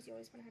robberies, you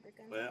always want to have your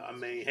gun. well, I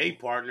mean, hey,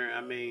 partner. I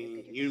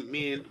mean,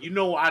 you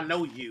know, I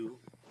know you,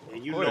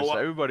 and you Of course, know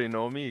everybody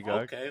know me,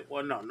 guy. Okay.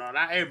 Well, no, not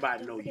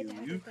everybody know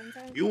you.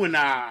 You and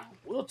I,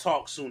 we'll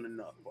talk soon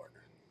enough,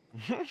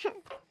 partner.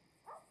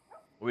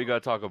 What we gotta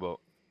talk about?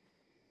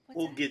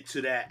 We'll get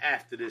to that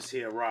after this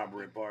here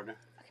robbery, partner.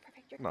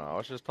 No,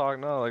 let's just talk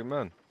now, like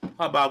men.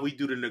 How about we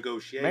do the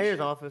negotiation? Mayor's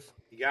office.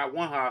 You got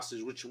one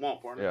hostage. What you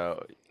want, partner? Yeah,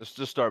 let's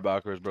just start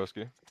backwards,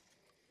 broski.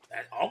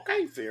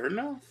 Okay, fair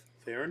enough.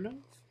 Fair enough.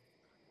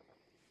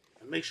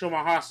 And make sure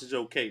my hostage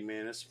okay,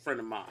 man. That's a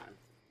friend of mine.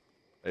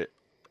 Hey,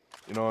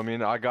 you know what I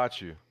mean? I got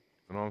you. You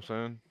know what I'm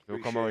saying? He'll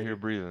come out Appreciate here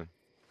it. breathing.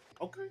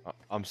 Okay.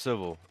 I'm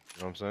civil.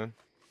 You know what I'm saying?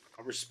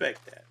 I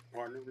respect that,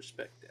 partner.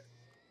 Respect that.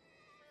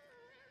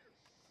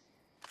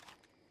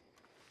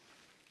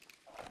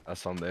 That's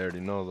something they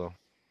already know, though.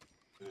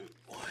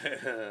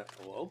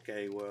 Well,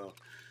 okay, well,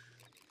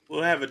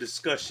 we'll have a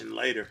discussion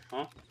later,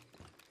 huh?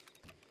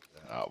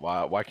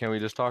 Why can't we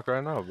just talk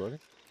right now, buddy?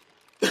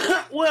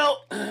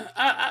 Well,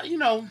 you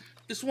know,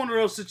 it's one of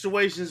those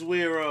situations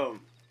where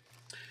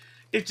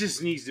it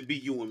just needs to be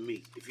you and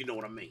me, if you know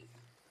what I mean.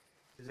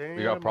 Is there We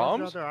any got other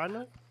marshals problems? out there I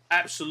know?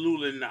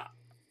 Absolutely not.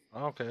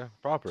 Okay,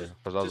 proper.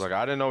 Because I was like,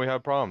 I didn't know we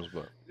had problems,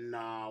 but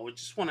Nah, we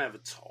just want to have a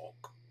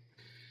talk.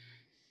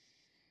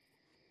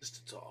 Just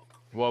to talk.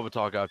 we'll have a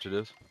talk after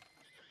this.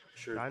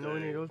 Sure. Do I know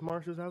any of those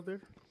marshals out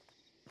there?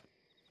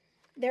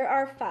 There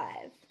are 5.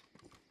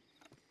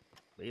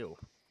 Ew.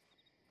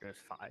 There's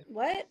 5.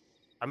 What?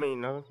 I mean,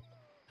 no.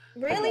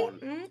 Really?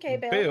 Okay,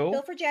 Bill. Bill?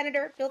 Bill for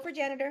janitor. Bill for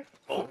janitor.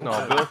 No,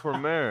 Bill for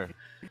mayor.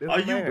 Are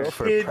you Bill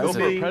for kidding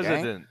president. me?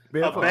 President.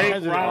 A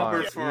bank robber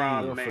Alright, for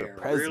our Bill for mayor.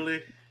 president.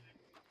 Really?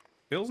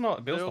 Bill's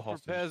the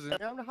hostage.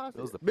 Peasant. I'm the hostage.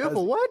 Bill's the Bill for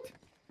peasant. what?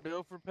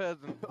 Bill for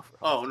peasant.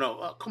 Oh,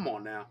 no. Come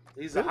on now.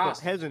 He's a Bill for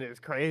hostage. peasant is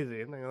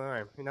crazy. I'm not gonna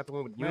lie. You're not the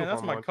one with Man,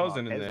 that's uniform my on, so cousin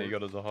in there. peasant. You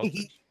got as a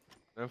hostage.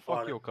 Man,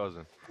 fuck your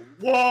cousin.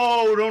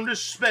 Whoa, don't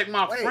disrespect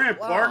my friend,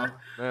 partner.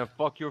 Man,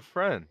 fuck your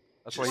friend.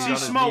 That's why he's See, on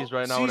his Smoke, knees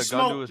right now see, with a gun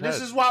to Smoke, his this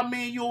head. is why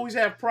me and you always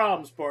have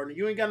problems, partner.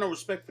 You ain't got no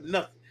respect for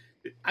nothing.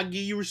 I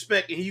give you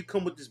respect, and here you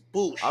come with this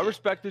bullshit. I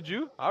respected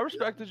you.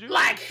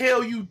 Like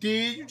hell you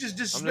did. You just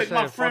disrespect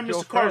saying, my friend, fuck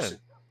your Mr. Carson.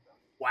 friend.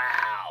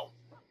 Wow.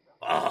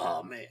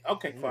 Oh, man.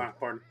 Okay, fine,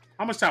 partner.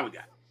 How much time we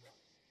got?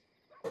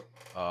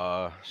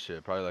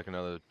 Shit, probably like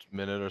another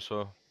minute or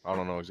so. I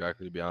don't know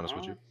exactly, to be honest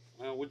with you.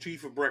 What you eat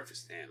for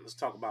breakfast, then? Let's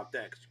talk about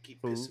that, because you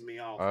keep pissing me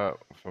off.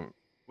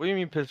 What do you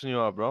mean pissing you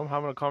off, bro? I'm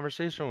having a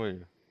conversation with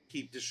you.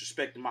 Keep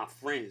disrespecting my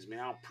friends, man.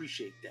 I don't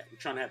appreciate that. We're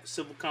trying to have a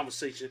civil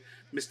conversation.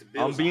 Mr.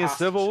 Bill's I'm a being hostage.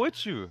 civil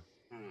with you.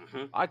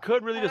 I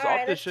could really just All up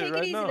right, this let's shit take it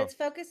right easy. now. Let's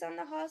focus on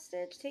the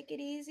hostage. Take it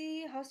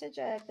easy. Hostage,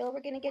 Bill,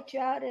 we're going to get you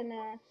out and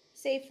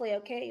safely,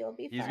 okay? You'll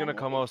be fine. He's gonna You'll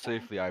come be out fine.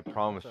 safely, I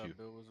promise you.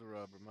 Bill was a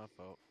robber. My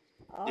fault.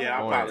 All Yeah, I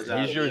Don't worry.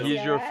 apologize. He's your Easy,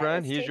 all right?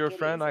 friend. Let's He's take your it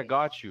friend. I easy.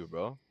 got you,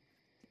 bro.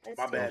 Let's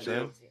My take bad, it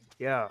Bill. easy.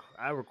 Yeah,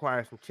 I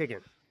require some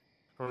chicken.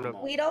 From the...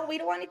 We don't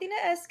want anything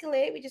to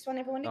escalate. We just want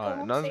everyone to go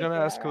home Nothing's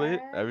gonna safely, escalate.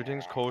 all right?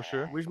 Everything's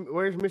kosher.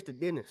 Where's Mr.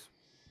 Dennis?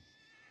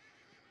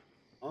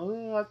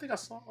 Oh, I think I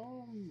saw.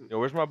 Yo,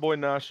 where's my boy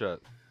Nash at?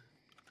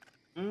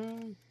 I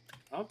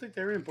don't think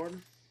they're in, partner.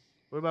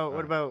 What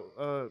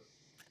about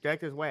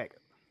Jack this whack?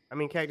 I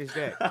mean, Cactus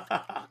Jack.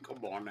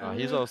 Come on now.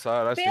 He's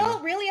outside. I see Bill,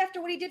 him. really?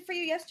 After what he did for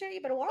you yesterday,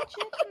 you better watch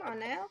it. Come on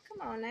now.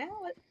 Come on now.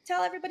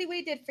 Tell everybody what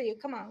he did for you.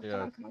 Come on. Yeah.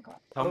 Come on. Come on. Come on.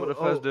 Tell me what the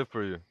feds did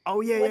for you.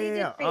 Oh yeah, What he yeah, did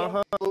yeah.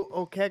 for you.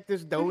 Oh,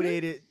 Cactus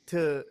donated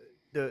to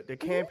the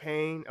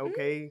campaign.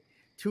 Okay,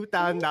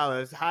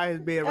 $2,000.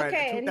 Highest bid right.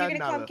 Okay, and you're gonna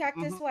call him $2,000.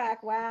 Cactus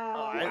Whack.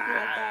 Wow. I like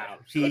that.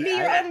 See, It'd be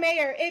your own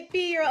mayor. It'd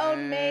be your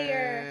own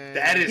mayor.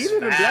 That is He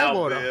live in foul,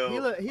 Blackwater. Bill. He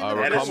live We're in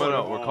coming Blackwater.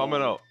 out. We're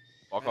coming out.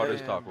 Fuck all this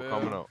Damn, talk. We're Bill.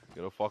 coming out.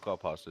 Get the fuck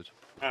up, hostage.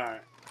 All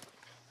right.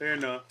 Fair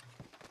enough.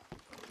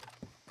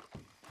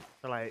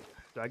 So, like,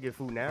 do I get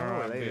food now or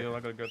Alright, later? Bill, I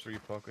gotta go through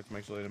your pockets.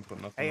 Make sure they didn't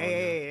put nothing on you.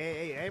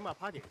 Hey, my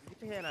pocket.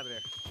 Get your hand out of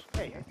there.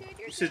 Hey.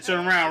 You should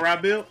turn around,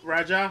 right, Bill?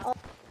 Right, John?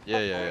 Yeah.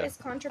 It's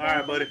contraband. All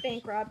right, buddy.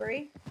 Bank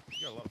robbery.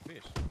 You got a lot of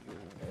fish.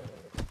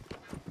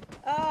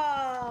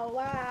 Oh,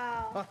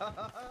 wow.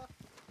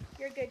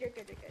 You're good.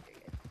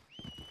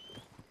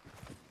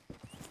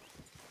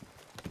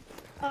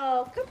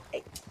 Oh,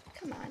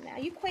 come on now.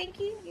 You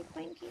cranky? You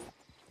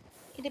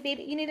need a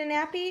baby? You need a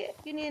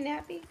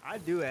nappy? I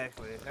do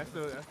actually. That's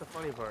the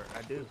funny part.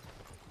 I do.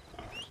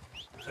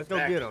 Let's go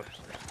Back. get him.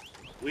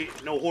 We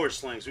no horse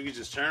slings. We can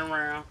just turn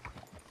around.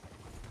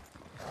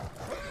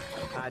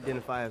 I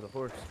identify as a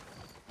horse.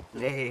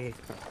 Hey.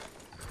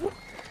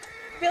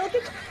 Bill,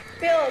 get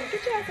your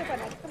ass up on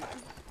us. Come on.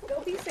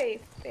 Go be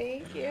safe.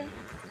 Thank you.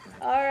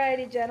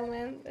 Alrighty,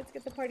 gentlemen. Let's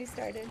get the party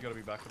started. You gotta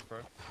be back up, bro.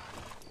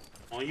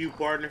 On you,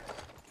 partner.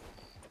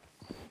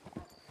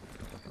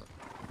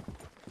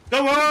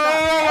 Come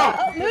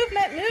on!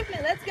 Movement.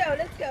 Let's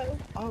go.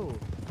 Oh.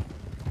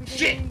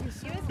 Shit! You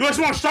just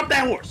want to stop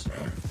that horse.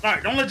 All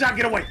right, don't let John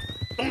get away.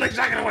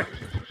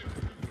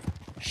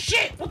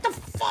 Shit! What the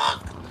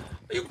fuck?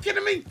 Are you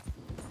kidding me?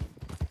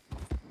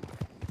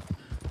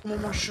 Come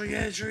on, Marshal.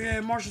 Yeah,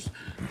 Marshals.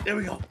 There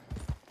we go.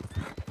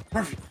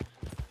 Perfect.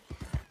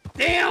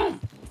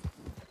 Damn!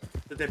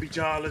 Let that be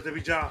John.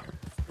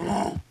 Come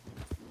on.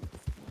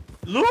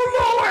 Lulu,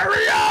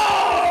 hurry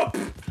up!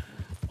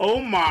 Oh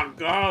my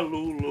God,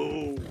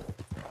 Lulu.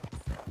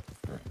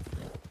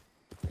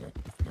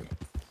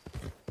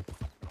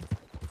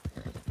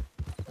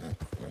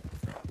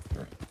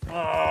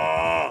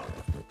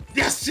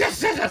 Yes.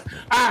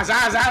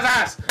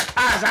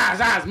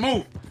 Eyes.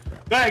 Move.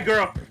 Go ahead,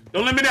 girl.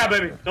 Don't let me down,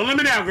 baby. Don't let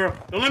me down, girl.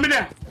 Don't let me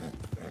down.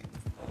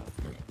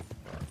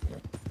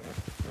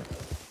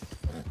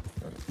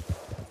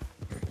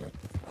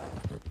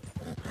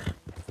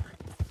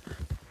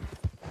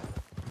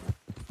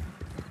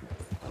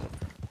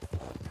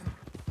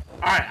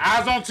 All right,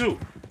 eyes on two.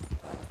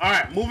 All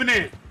right, moving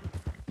in.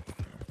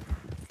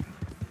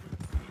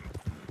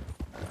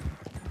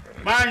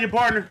 Mind your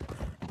partner.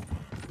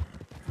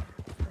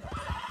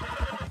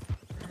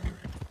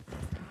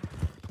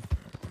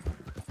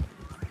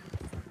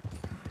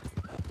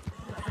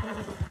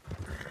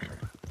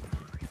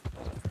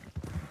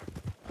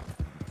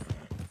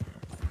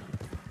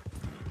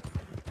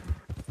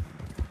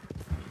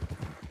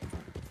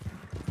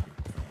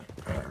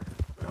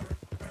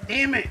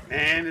 Damn it,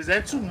 man. Is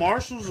that two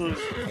marshals or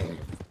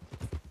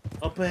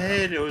up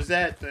ahead, or is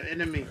that the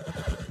enemy?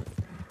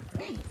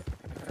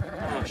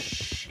 Oh,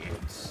 shit.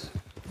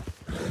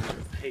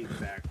 Hey,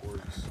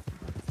 backwards.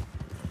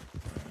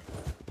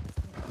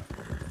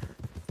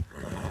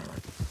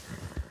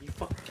 You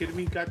fucking kidding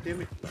me? God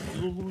damn it.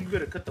 Lulu, you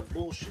better cut the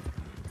bullshit.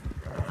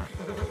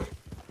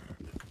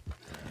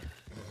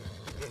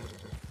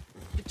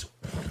 Get your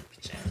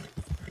bitch out.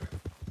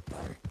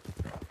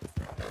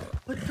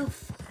 What the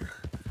fuck?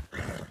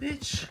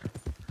 Bitch.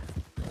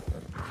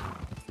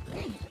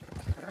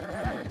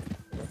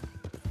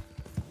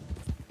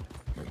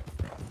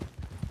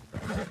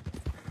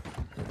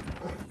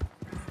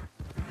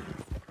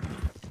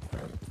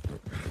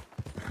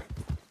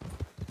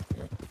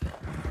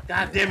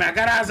 God damn it, I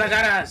got eyes.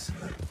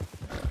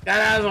 Got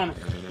eyes on him.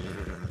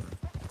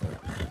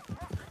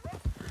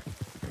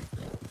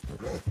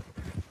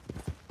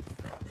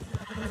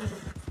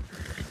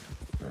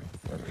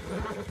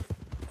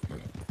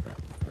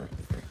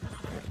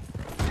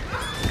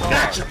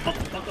 Gotcha,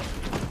 motherfucker.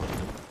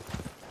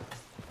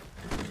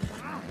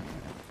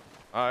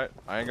 Alright,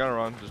 I ain't gonna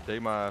run. Just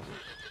take my ass.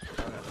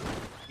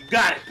 You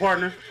got it,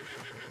 partner.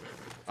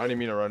 I didn't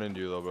mean to run into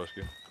you though,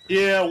 broski.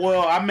 Yeah,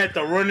 well, I meant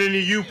to run into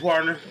you,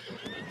 partner.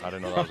 I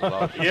didn't know that was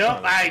allowed.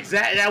 Yep,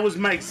 that was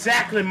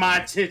exactly my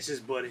intentions,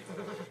 buddy.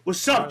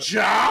 What's up,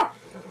 Ja?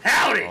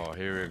 Howdy. Oh,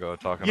 here we go,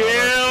 talking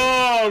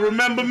Yeah,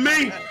 remember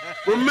me?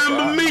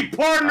 Remember me,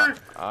 partner?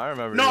 I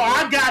remember. No,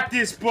 I got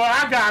this, bro.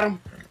 I got him.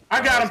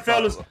 I got him,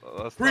 fellas.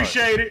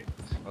 Appreciate it.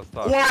 Let's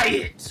talk.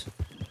 Quiet.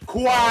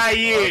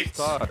 Let's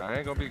talk. I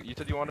ain't gonna be. You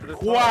said you wanted to.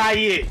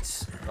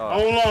 Quiet.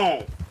 Hold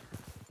on.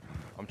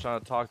 I'm trying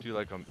to talk to you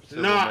like I'm.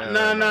 No.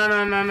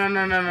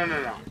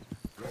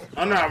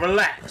 Oh, no,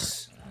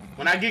 relax.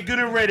 When I get good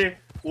and ready,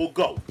 we'll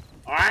go.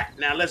 All right,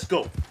 now let's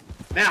go.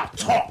 Now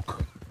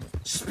talk.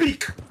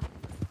 Speak.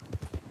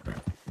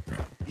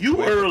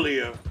 You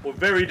earlier were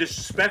very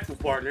disrespectful,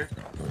 partner.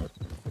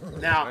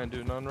 Now. I didn't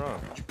do nothing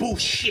wrong.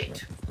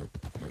 Bullshit.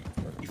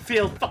 You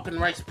failed fucking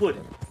rice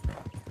pudding.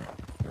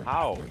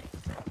 How?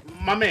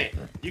 my man,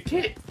 you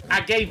can't.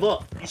 I gave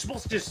up. You're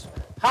supposed to just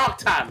hog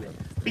tie me,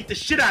 beat the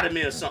shit out of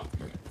me or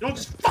something. You don't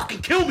just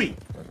fucking kill me.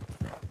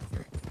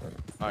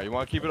 Alright, you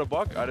want to keep it a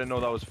buck? I didn't know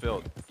that was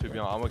filled. To be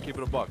honest, I'm gonna keep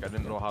it a buck. I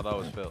didn't know how that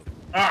was filled.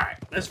 Alright,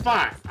 that's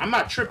fine. I'm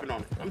not tripping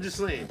on it. I'm just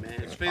saying,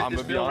 man. I'm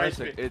gonna be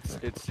honest.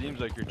 It seems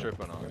like you're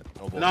tripping on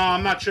it. No,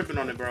 I'm not tripping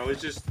on it, bro.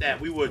 It's just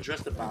that we were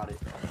addressed about it,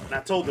 and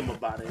I told them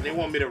about it, and they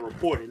want me to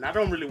report it, and I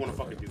don't really want to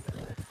fucking do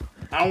that.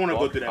 I don't want to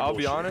go through that. I'll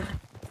bullshit. be honest.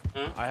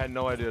 Huh? I had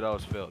no idea that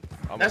was filled.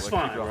 I'm That's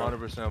gonna fine, keep it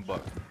 100%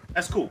 buck.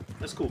 That's cool.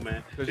 That's cool,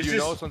 man. Because you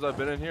know, since I've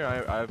been in here,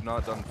 I have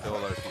not done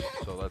filled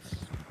RP, so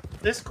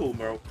that's cool,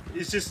 bro.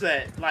 It's just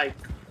that, like,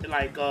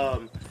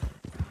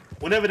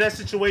 whenever that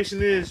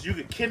situation is, you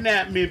could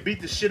kidnap me,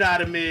 beat the shit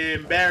out of me,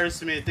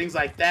 embarrass me, and things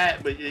like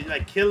that. But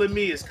like killing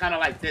me is kind of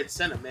like dead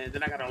center, man.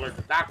 Then I gotta alert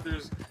the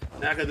doctors.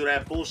 Then I gotta do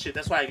that bullshit.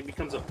 That's why it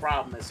becomes a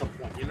problem at some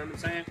point. You know what I'm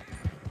saying?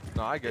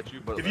 No, I get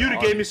you. But if you'd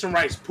have gave me some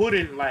rice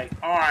pudding, like,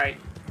 all right,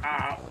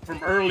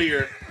 from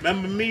earlier,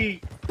 remember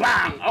me?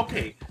 Bang!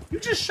 Okay, you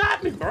just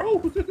shot me, bro.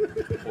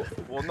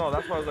 well, no,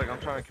 that's why I was like, I'm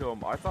trying to kill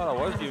him. I thought I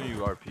was giving you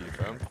RP,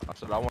 fam. I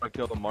said I want to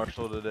kill the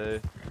Marshal today.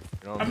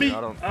 You know what I mean?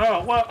 I don't.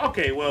 Oh, well,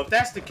 okay. Well, if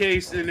that's the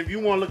case, and if you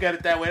want to look at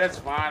it that way, that's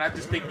fine. I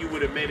just think you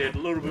would have made it a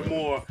little bit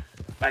more.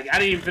 Like, I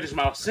didn't even finish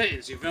my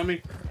sentence. You feel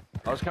me?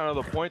 That was kind of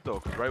the point, though,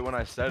 because right when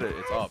I said it,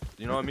 it's up.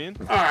 You know what I mean?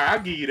 All right,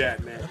 I'll give you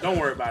that, man. Don't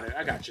worry about it.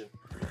 I got you.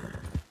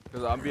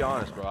 Because I'm be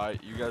honest, bro.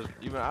 You guys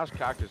even ask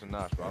Cactus and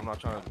Nash, bro. I'm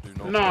not trying to do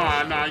no.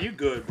 Nah, you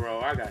good,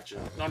 bro. I got you.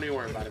 Don't even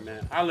worry about it,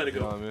 man. I'll let it go.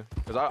 You know what I mean?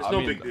 Because it's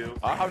no big deal.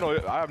 I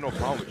have no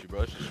problem with you,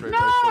 bro. It's just straight. No,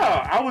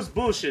 I was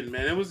bullshitting,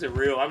 man. It wasn't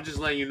real. I was just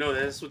letting you know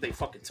that that's what they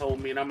fucking told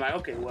me, and I'm like,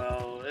 okay,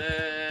 well,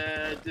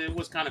 it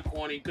was kind of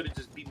corny. Could have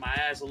just beat my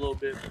ass a little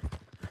bit.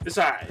 It's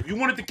alright. If you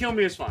wanted to kill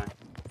me, it's fine.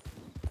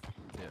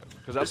 Yeah,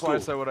 because that's why I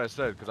said what I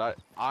said. Because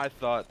I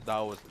thought that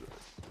was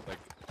like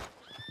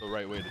the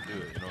right way to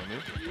do it. You know what I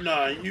mean?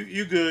 No,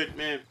 you good,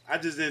 man. I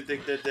just didn't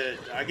think that.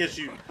 I guess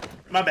you.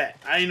 My bad.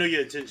 I didn't know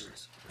your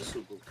intentions. That's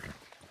so cool.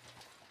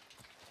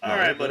 All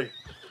right, buddy.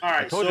 All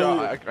right. I told you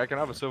I can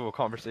have a civil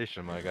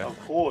conversation, my guy. Of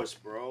course,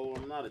 bro.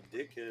 I'm not a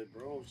dickhead,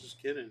 bro. I was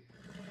just kidding.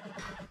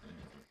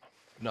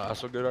 No, that's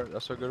so good.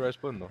 That's so good rice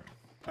pudding, though.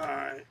 All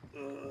right.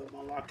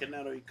 My locking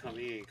out or he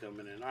ain't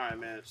coming in. All right,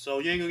 man. So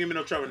you ain't gonna give me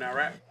no trouble now,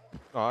 right?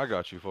 Oh, I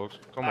got you, folks.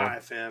 Come on. All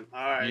right, fam.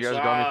 All right. You guys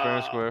got me fair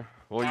and square.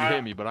 Well, you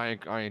hit me, but I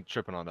ain't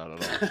tripping on that at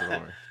all. So don't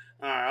worry.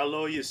 All right, I'll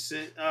lower your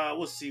cent.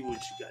 We'll see what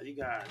you got. You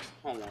got.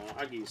 Hold on.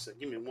 I'll give you a second.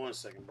 Give me 1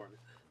 second, partner.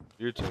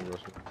 Your turn,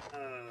 Russell.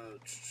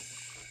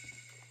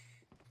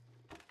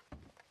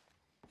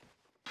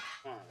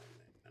 All right,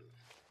 man.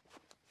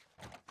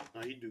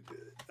 No, you do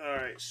good. All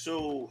right.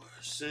 So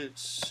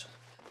since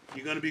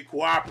you're gonna be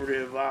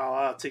cooperative,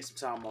 I'll take some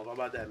time off. How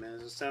about that, man?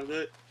 Does that sound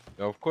good?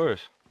 Yeah, of course.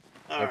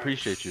 All I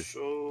appreciate you.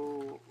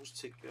 So let's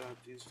take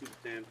out these do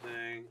the damn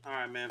thing. All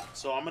right, man.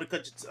 So I'm gonna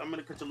cut you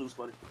loose,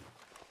 buddy.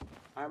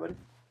 All right, buddy.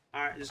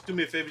 All right, just do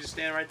me a favor. Just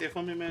stand right there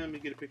for me, man. Let me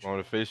get a picture. Want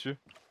me to face you?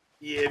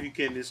 Yeah, if you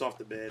can, this off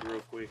the bed real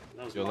quick.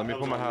 Yo, let me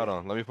put my hat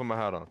on. Let me put my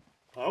hat on.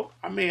 Oh,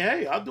 I mean,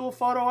 hey, I'll do a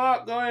photo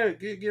out. Go ahead,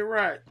 get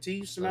right.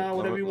 Teeth, smile,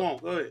 whatever you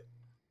want. Go ahead.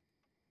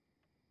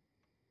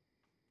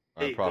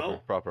 All right, proper.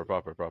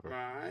 All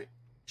right,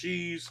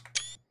 cheese,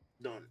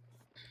 done.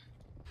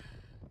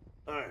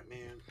 All right,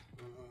 man.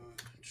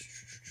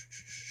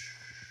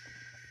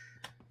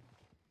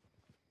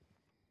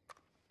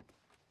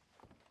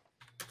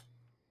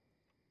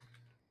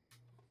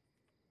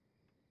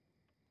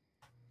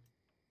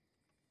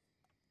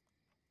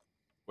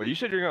 Wait, you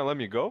said you're gonna let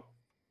me go?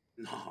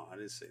 No, I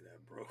didn't say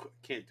that, bro. I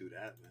can't do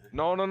that, man.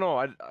 No.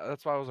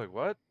 That's why I was like,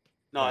 what?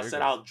 No, I said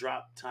good. I'll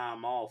drop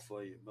time off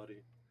for you,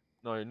 buddy.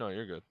 No,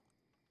 you're good.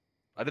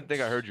 I didn't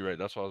think I heard you right.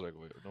 That's why I was like,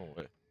 wait, no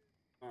way.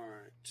 All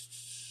right.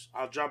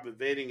 I'll drop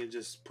evading and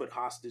just put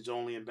hostage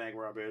only and bank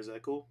robbery. Is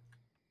that cool?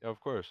 Yeah,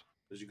 of course.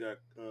 Because you got,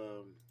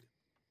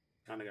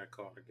 kind of got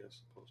caught, I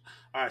guess.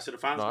 All right, so the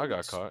fine's I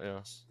got caught,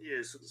 yeah.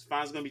 Yeah, so the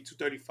fine's going to be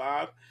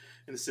 $235,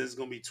 and the sentence is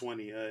going to be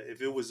 $20.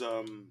 If it was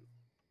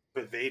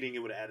evading, it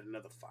would have added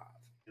another $5. You know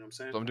what I'm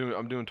saying? So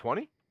I'm doing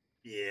 20?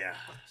 Yeah,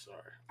 sorry.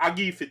 I'll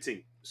give you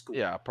 15. It's cool.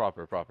 Yeah,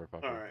 proper.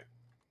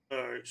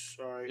 All right,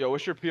 sorry. Yo,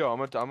 what's your PO?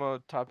 I'm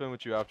gonna tap in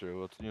with you after.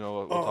 We'll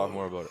talk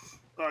more about it.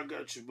 I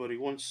got you, buddy.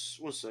 One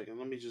second.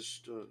 Let me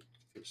just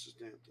finish this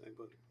damn thing,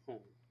 buddy.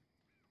 Hold on.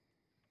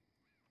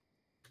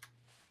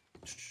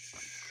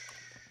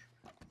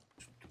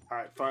 All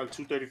right, fine.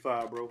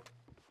 $235, bro.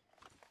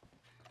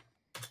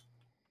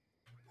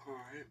 All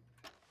right,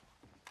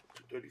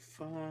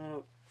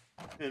 $235.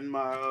 And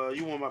my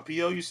you want my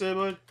PO? You said,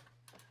 bud?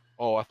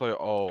 Oh, I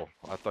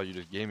thought you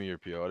just gave me your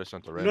PO. I just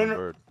sent a random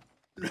bird.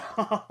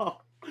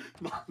 No,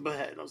 my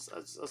bad. I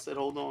said,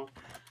 hold on.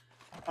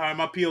 All right,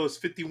 my PO is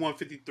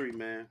 5153,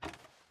 man.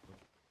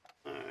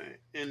 All right,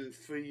 and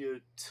for your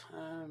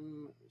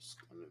time, it's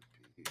gonna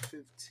be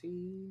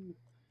 15.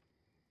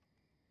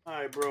 All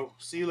right, bro.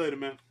 See you later,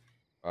 man.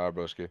 All right,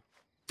 broski.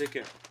 Take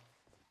care.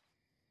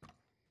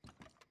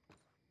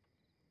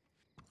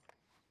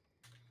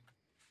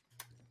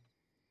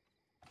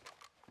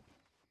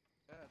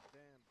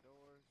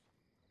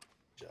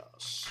 Y'all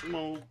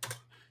smoke.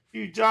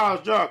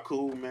 Y'all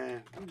cool,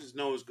 man. I just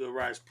know it's good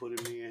rice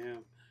putting me and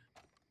him.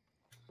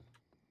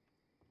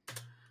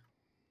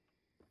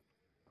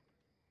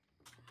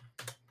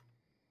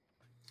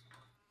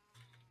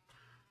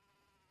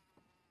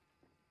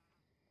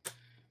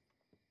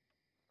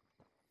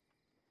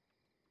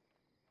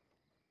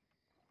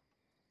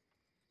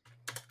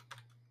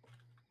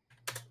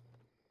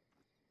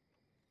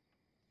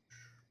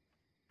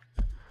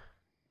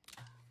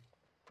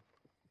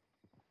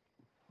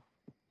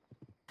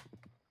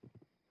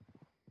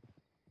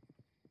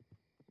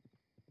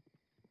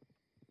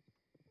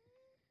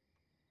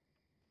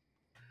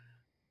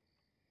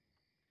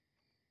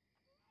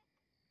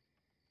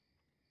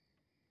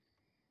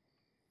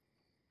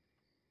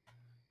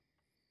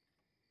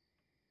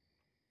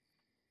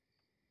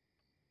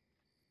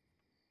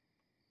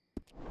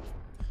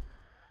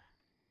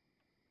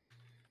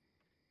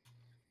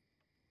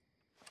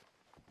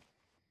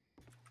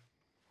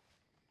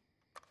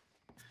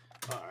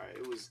 Alright,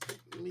 it was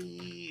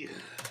me,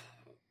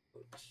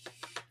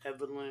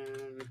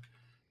 Evelyn.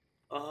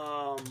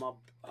 Oh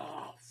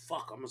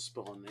fuck! I'm gonna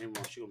spell her name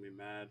wrong. She gonna be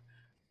mad.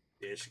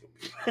 Yeah, she gonna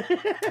be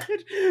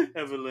mad.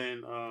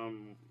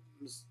 Evelyn.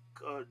 Just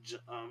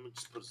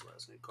put his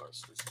last name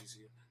Carson. It's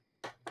easier.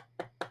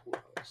 Who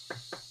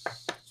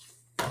else?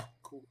 Fuck.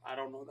 I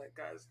don't know that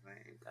guy's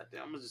name.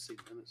 Goddamn. I'm gonna just say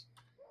Dennis.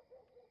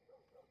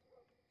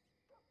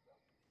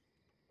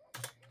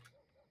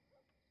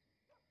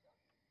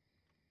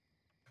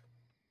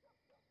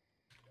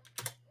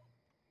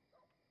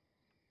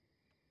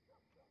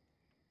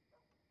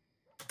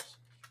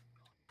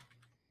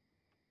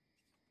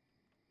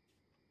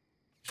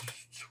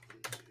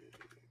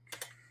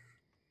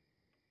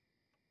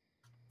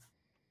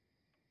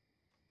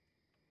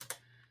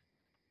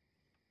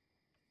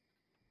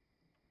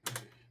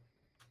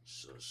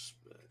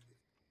 Suspect.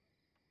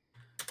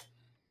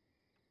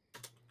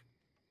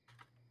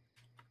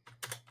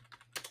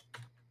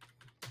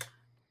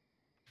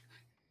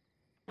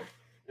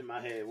 In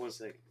my head, 1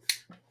 second.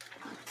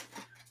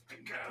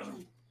 Got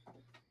him.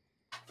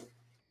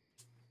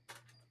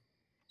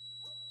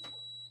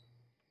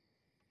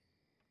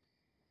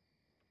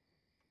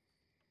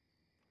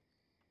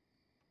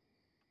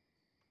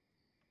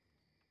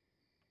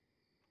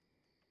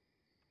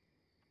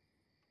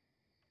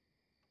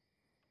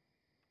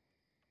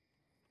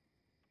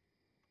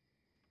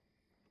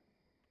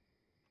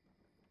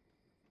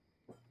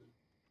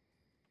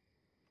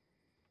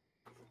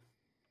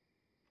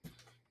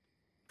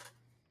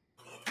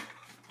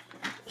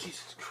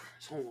 Jesus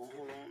Christ. Hold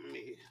on.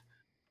 Me.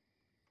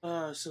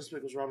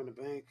 Suspect was robbing the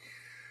bank.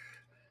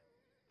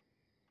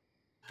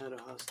 Had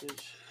a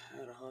hostage.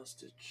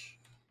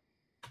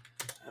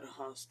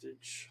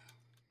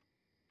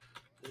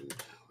 And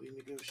we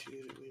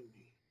negotiated with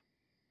me.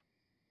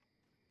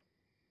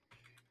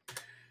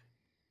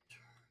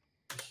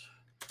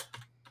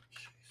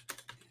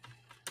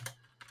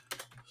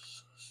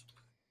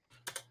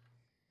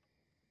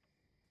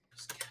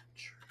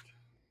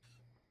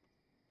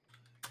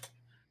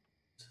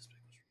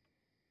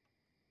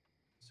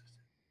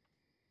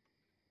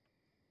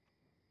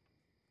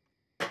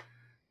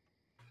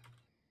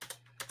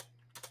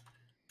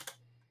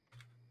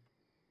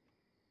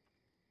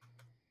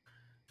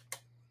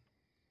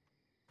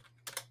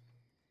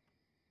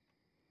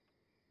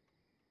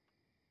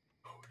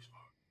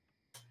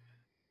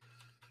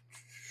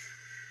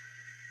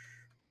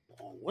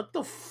 Oh, what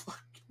the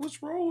fuck?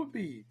 What's wrong with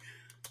me?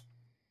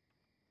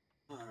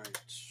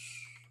 Alright.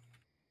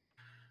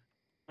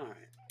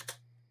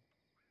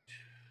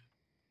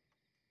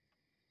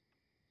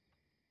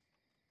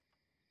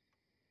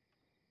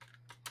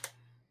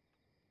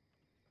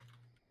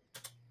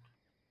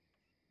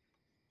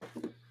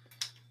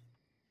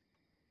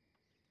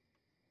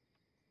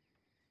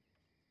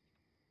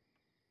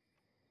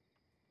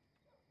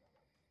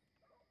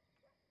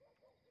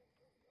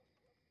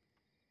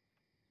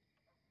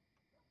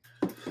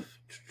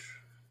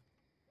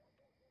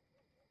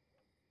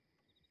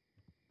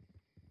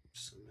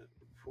 Submit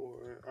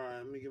report.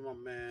 Alright, let me get my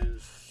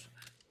man's.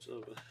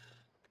 So,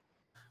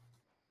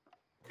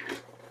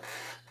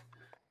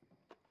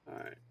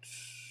 alright.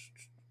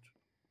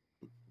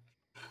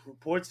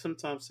 Reports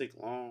sometimes take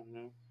long, you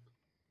know?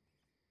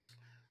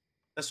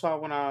 That's why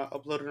when I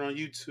upload it on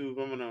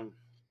YouTube, I'm gonna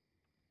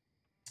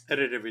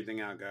edit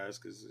everything out, guys,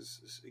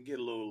 because it get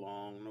a little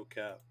long, no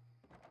cap.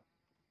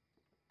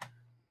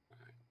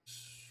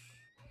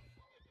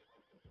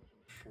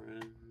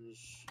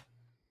 Friends.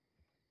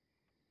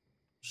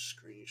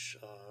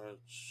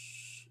 Screenshots.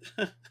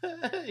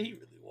 He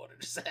really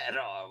wanted his hat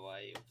on. Why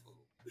you fool?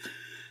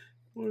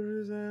 Wanted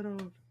his hat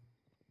on.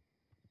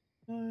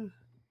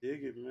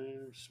 Dig it,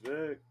 man.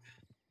 Respect.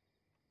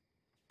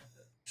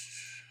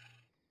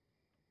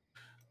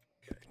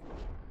 Okay.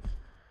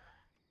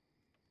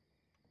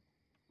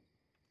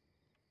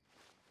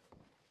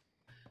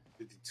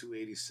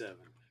 $52.87.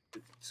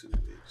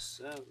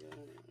 $52.87.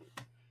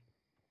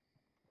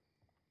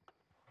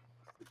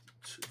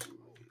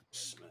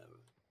 $52.87.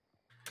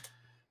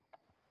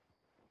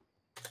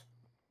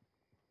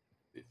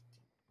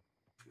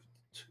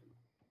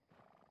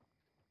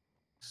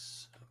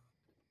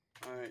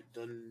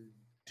 done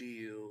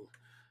deal.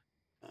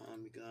 Let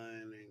me go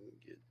ahead and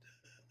get that.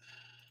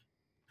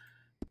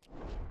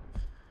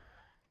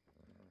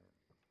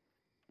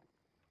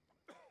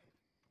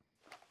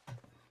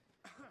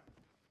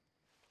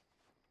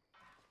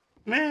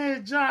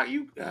 Man, Jock,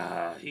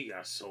 he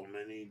got so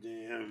many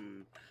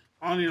damn.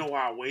 I don't even know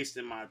why I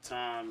wasted my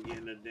time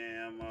getting a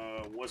damn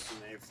what's the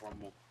name from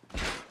him.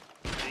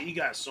 Man, he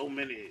got so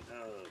many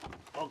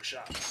bug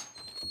shots.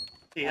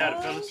 Hey,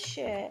 howdy, fellas.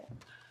 Shit.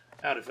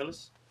 Howdy,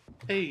 fellas.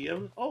 Hey,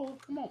 Evelyn. Oh,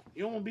 come on.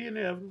 You don't want to be in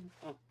there, Evelyn.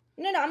 Oh.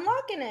 No, I'm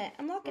locking it.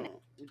 I'm locking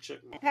it. Let me check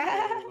my.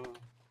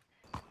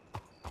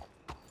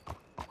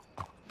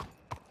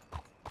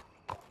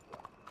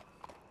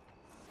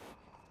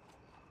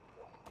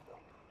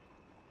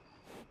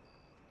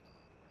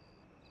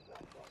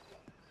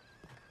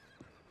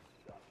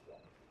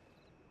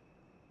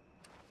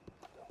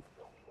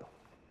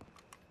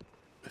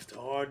 After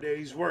a hard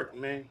day's work,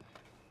 man.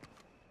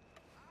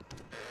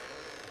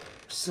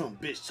 Some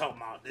bitch talking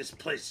about this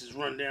place is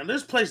run down.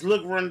 This place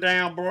look run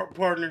down,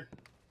 partner.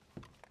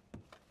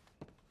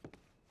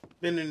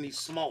 Been in these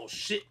small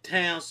shit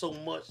towns so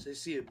much. They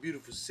see a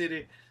beautiful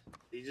city.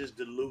 They just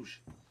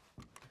delusion.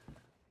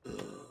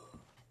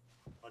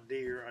 My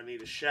dear, I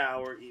need a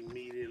shower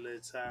immediately.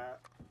 Time.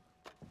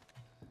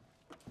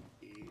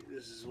 Yeah,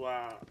 this is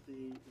why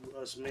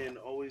us men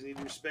always need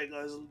to respect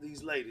us,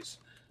 these ladies.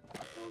 We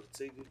gotta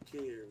take good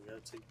care. We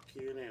gotta take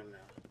good care of them now.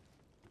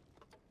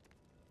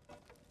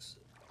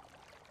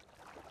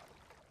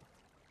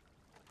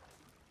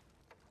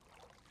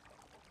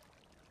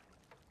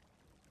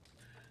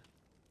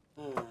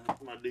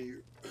 My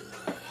dear.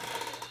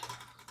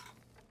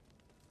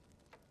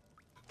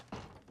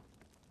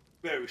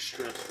 Very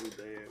stressful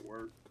day at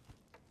work.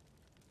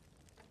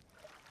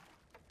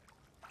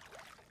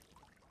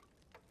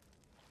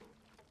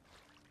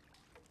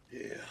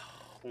 Yeah,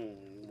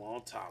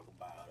 I'll talk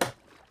about it.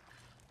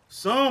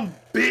 Some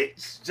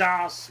bitch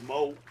just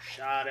smoked,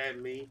 shot at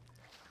me.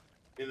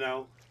 You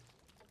know,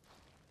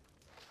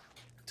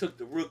 took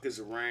the rookers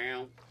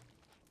around.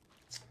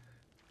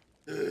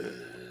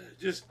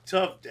 Just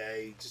tough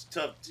day. Just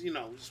tough,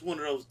 just one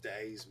of those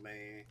days,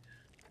 man.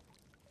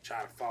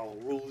 Try to follow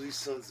rules. These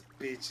sons of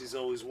bitches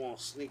always want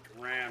to sneak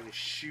around and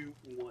shoot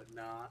and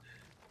whatnot.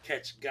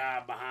 Catch a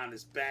guy behind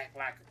his back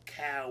like a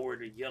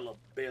coward, a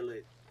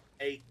yellow-bellied,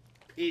 8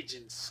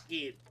 pigeon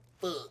skin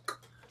fuck.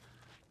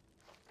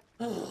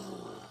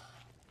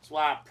 That's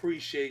why I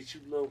appreciate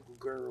you local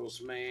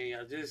girls, man.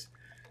 I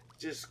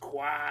just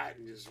quiet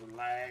and just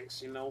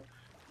relax,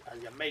 I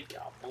make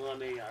y'all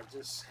money. I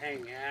just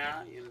hang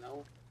out,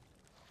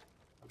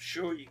 I'm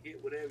sure you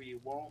get whatever you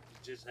want.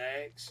 Just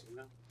ask,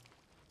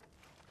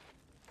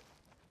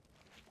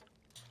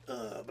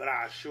 But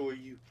I assure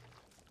you,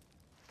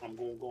 I'm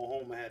gonna go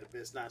home and have the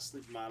best night's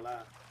sleep of my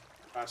life.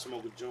 I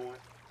smoke a joint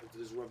after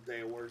this rough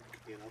day of work,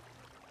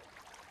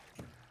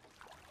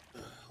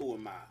 Who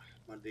am I,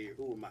 my dear?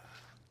 Who am I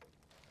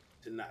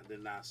to not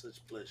deny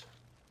such pleasure?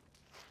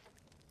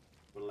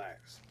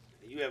 Relax.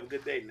 You have a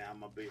good day now,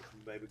 my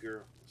baby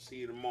girl. See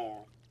you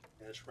tomorrow.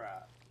 That's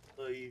right.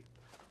 Love you.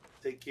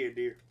 Take care,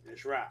 dear.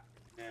 That's right.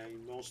 Now you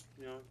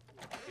know,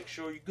 make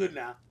sure you're good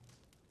now.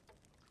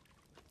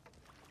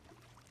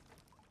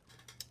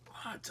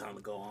 Time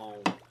to go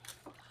home.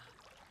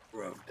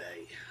 Rough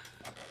day.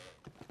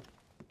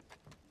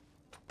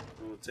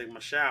 I'm gonna take my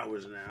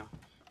showers now.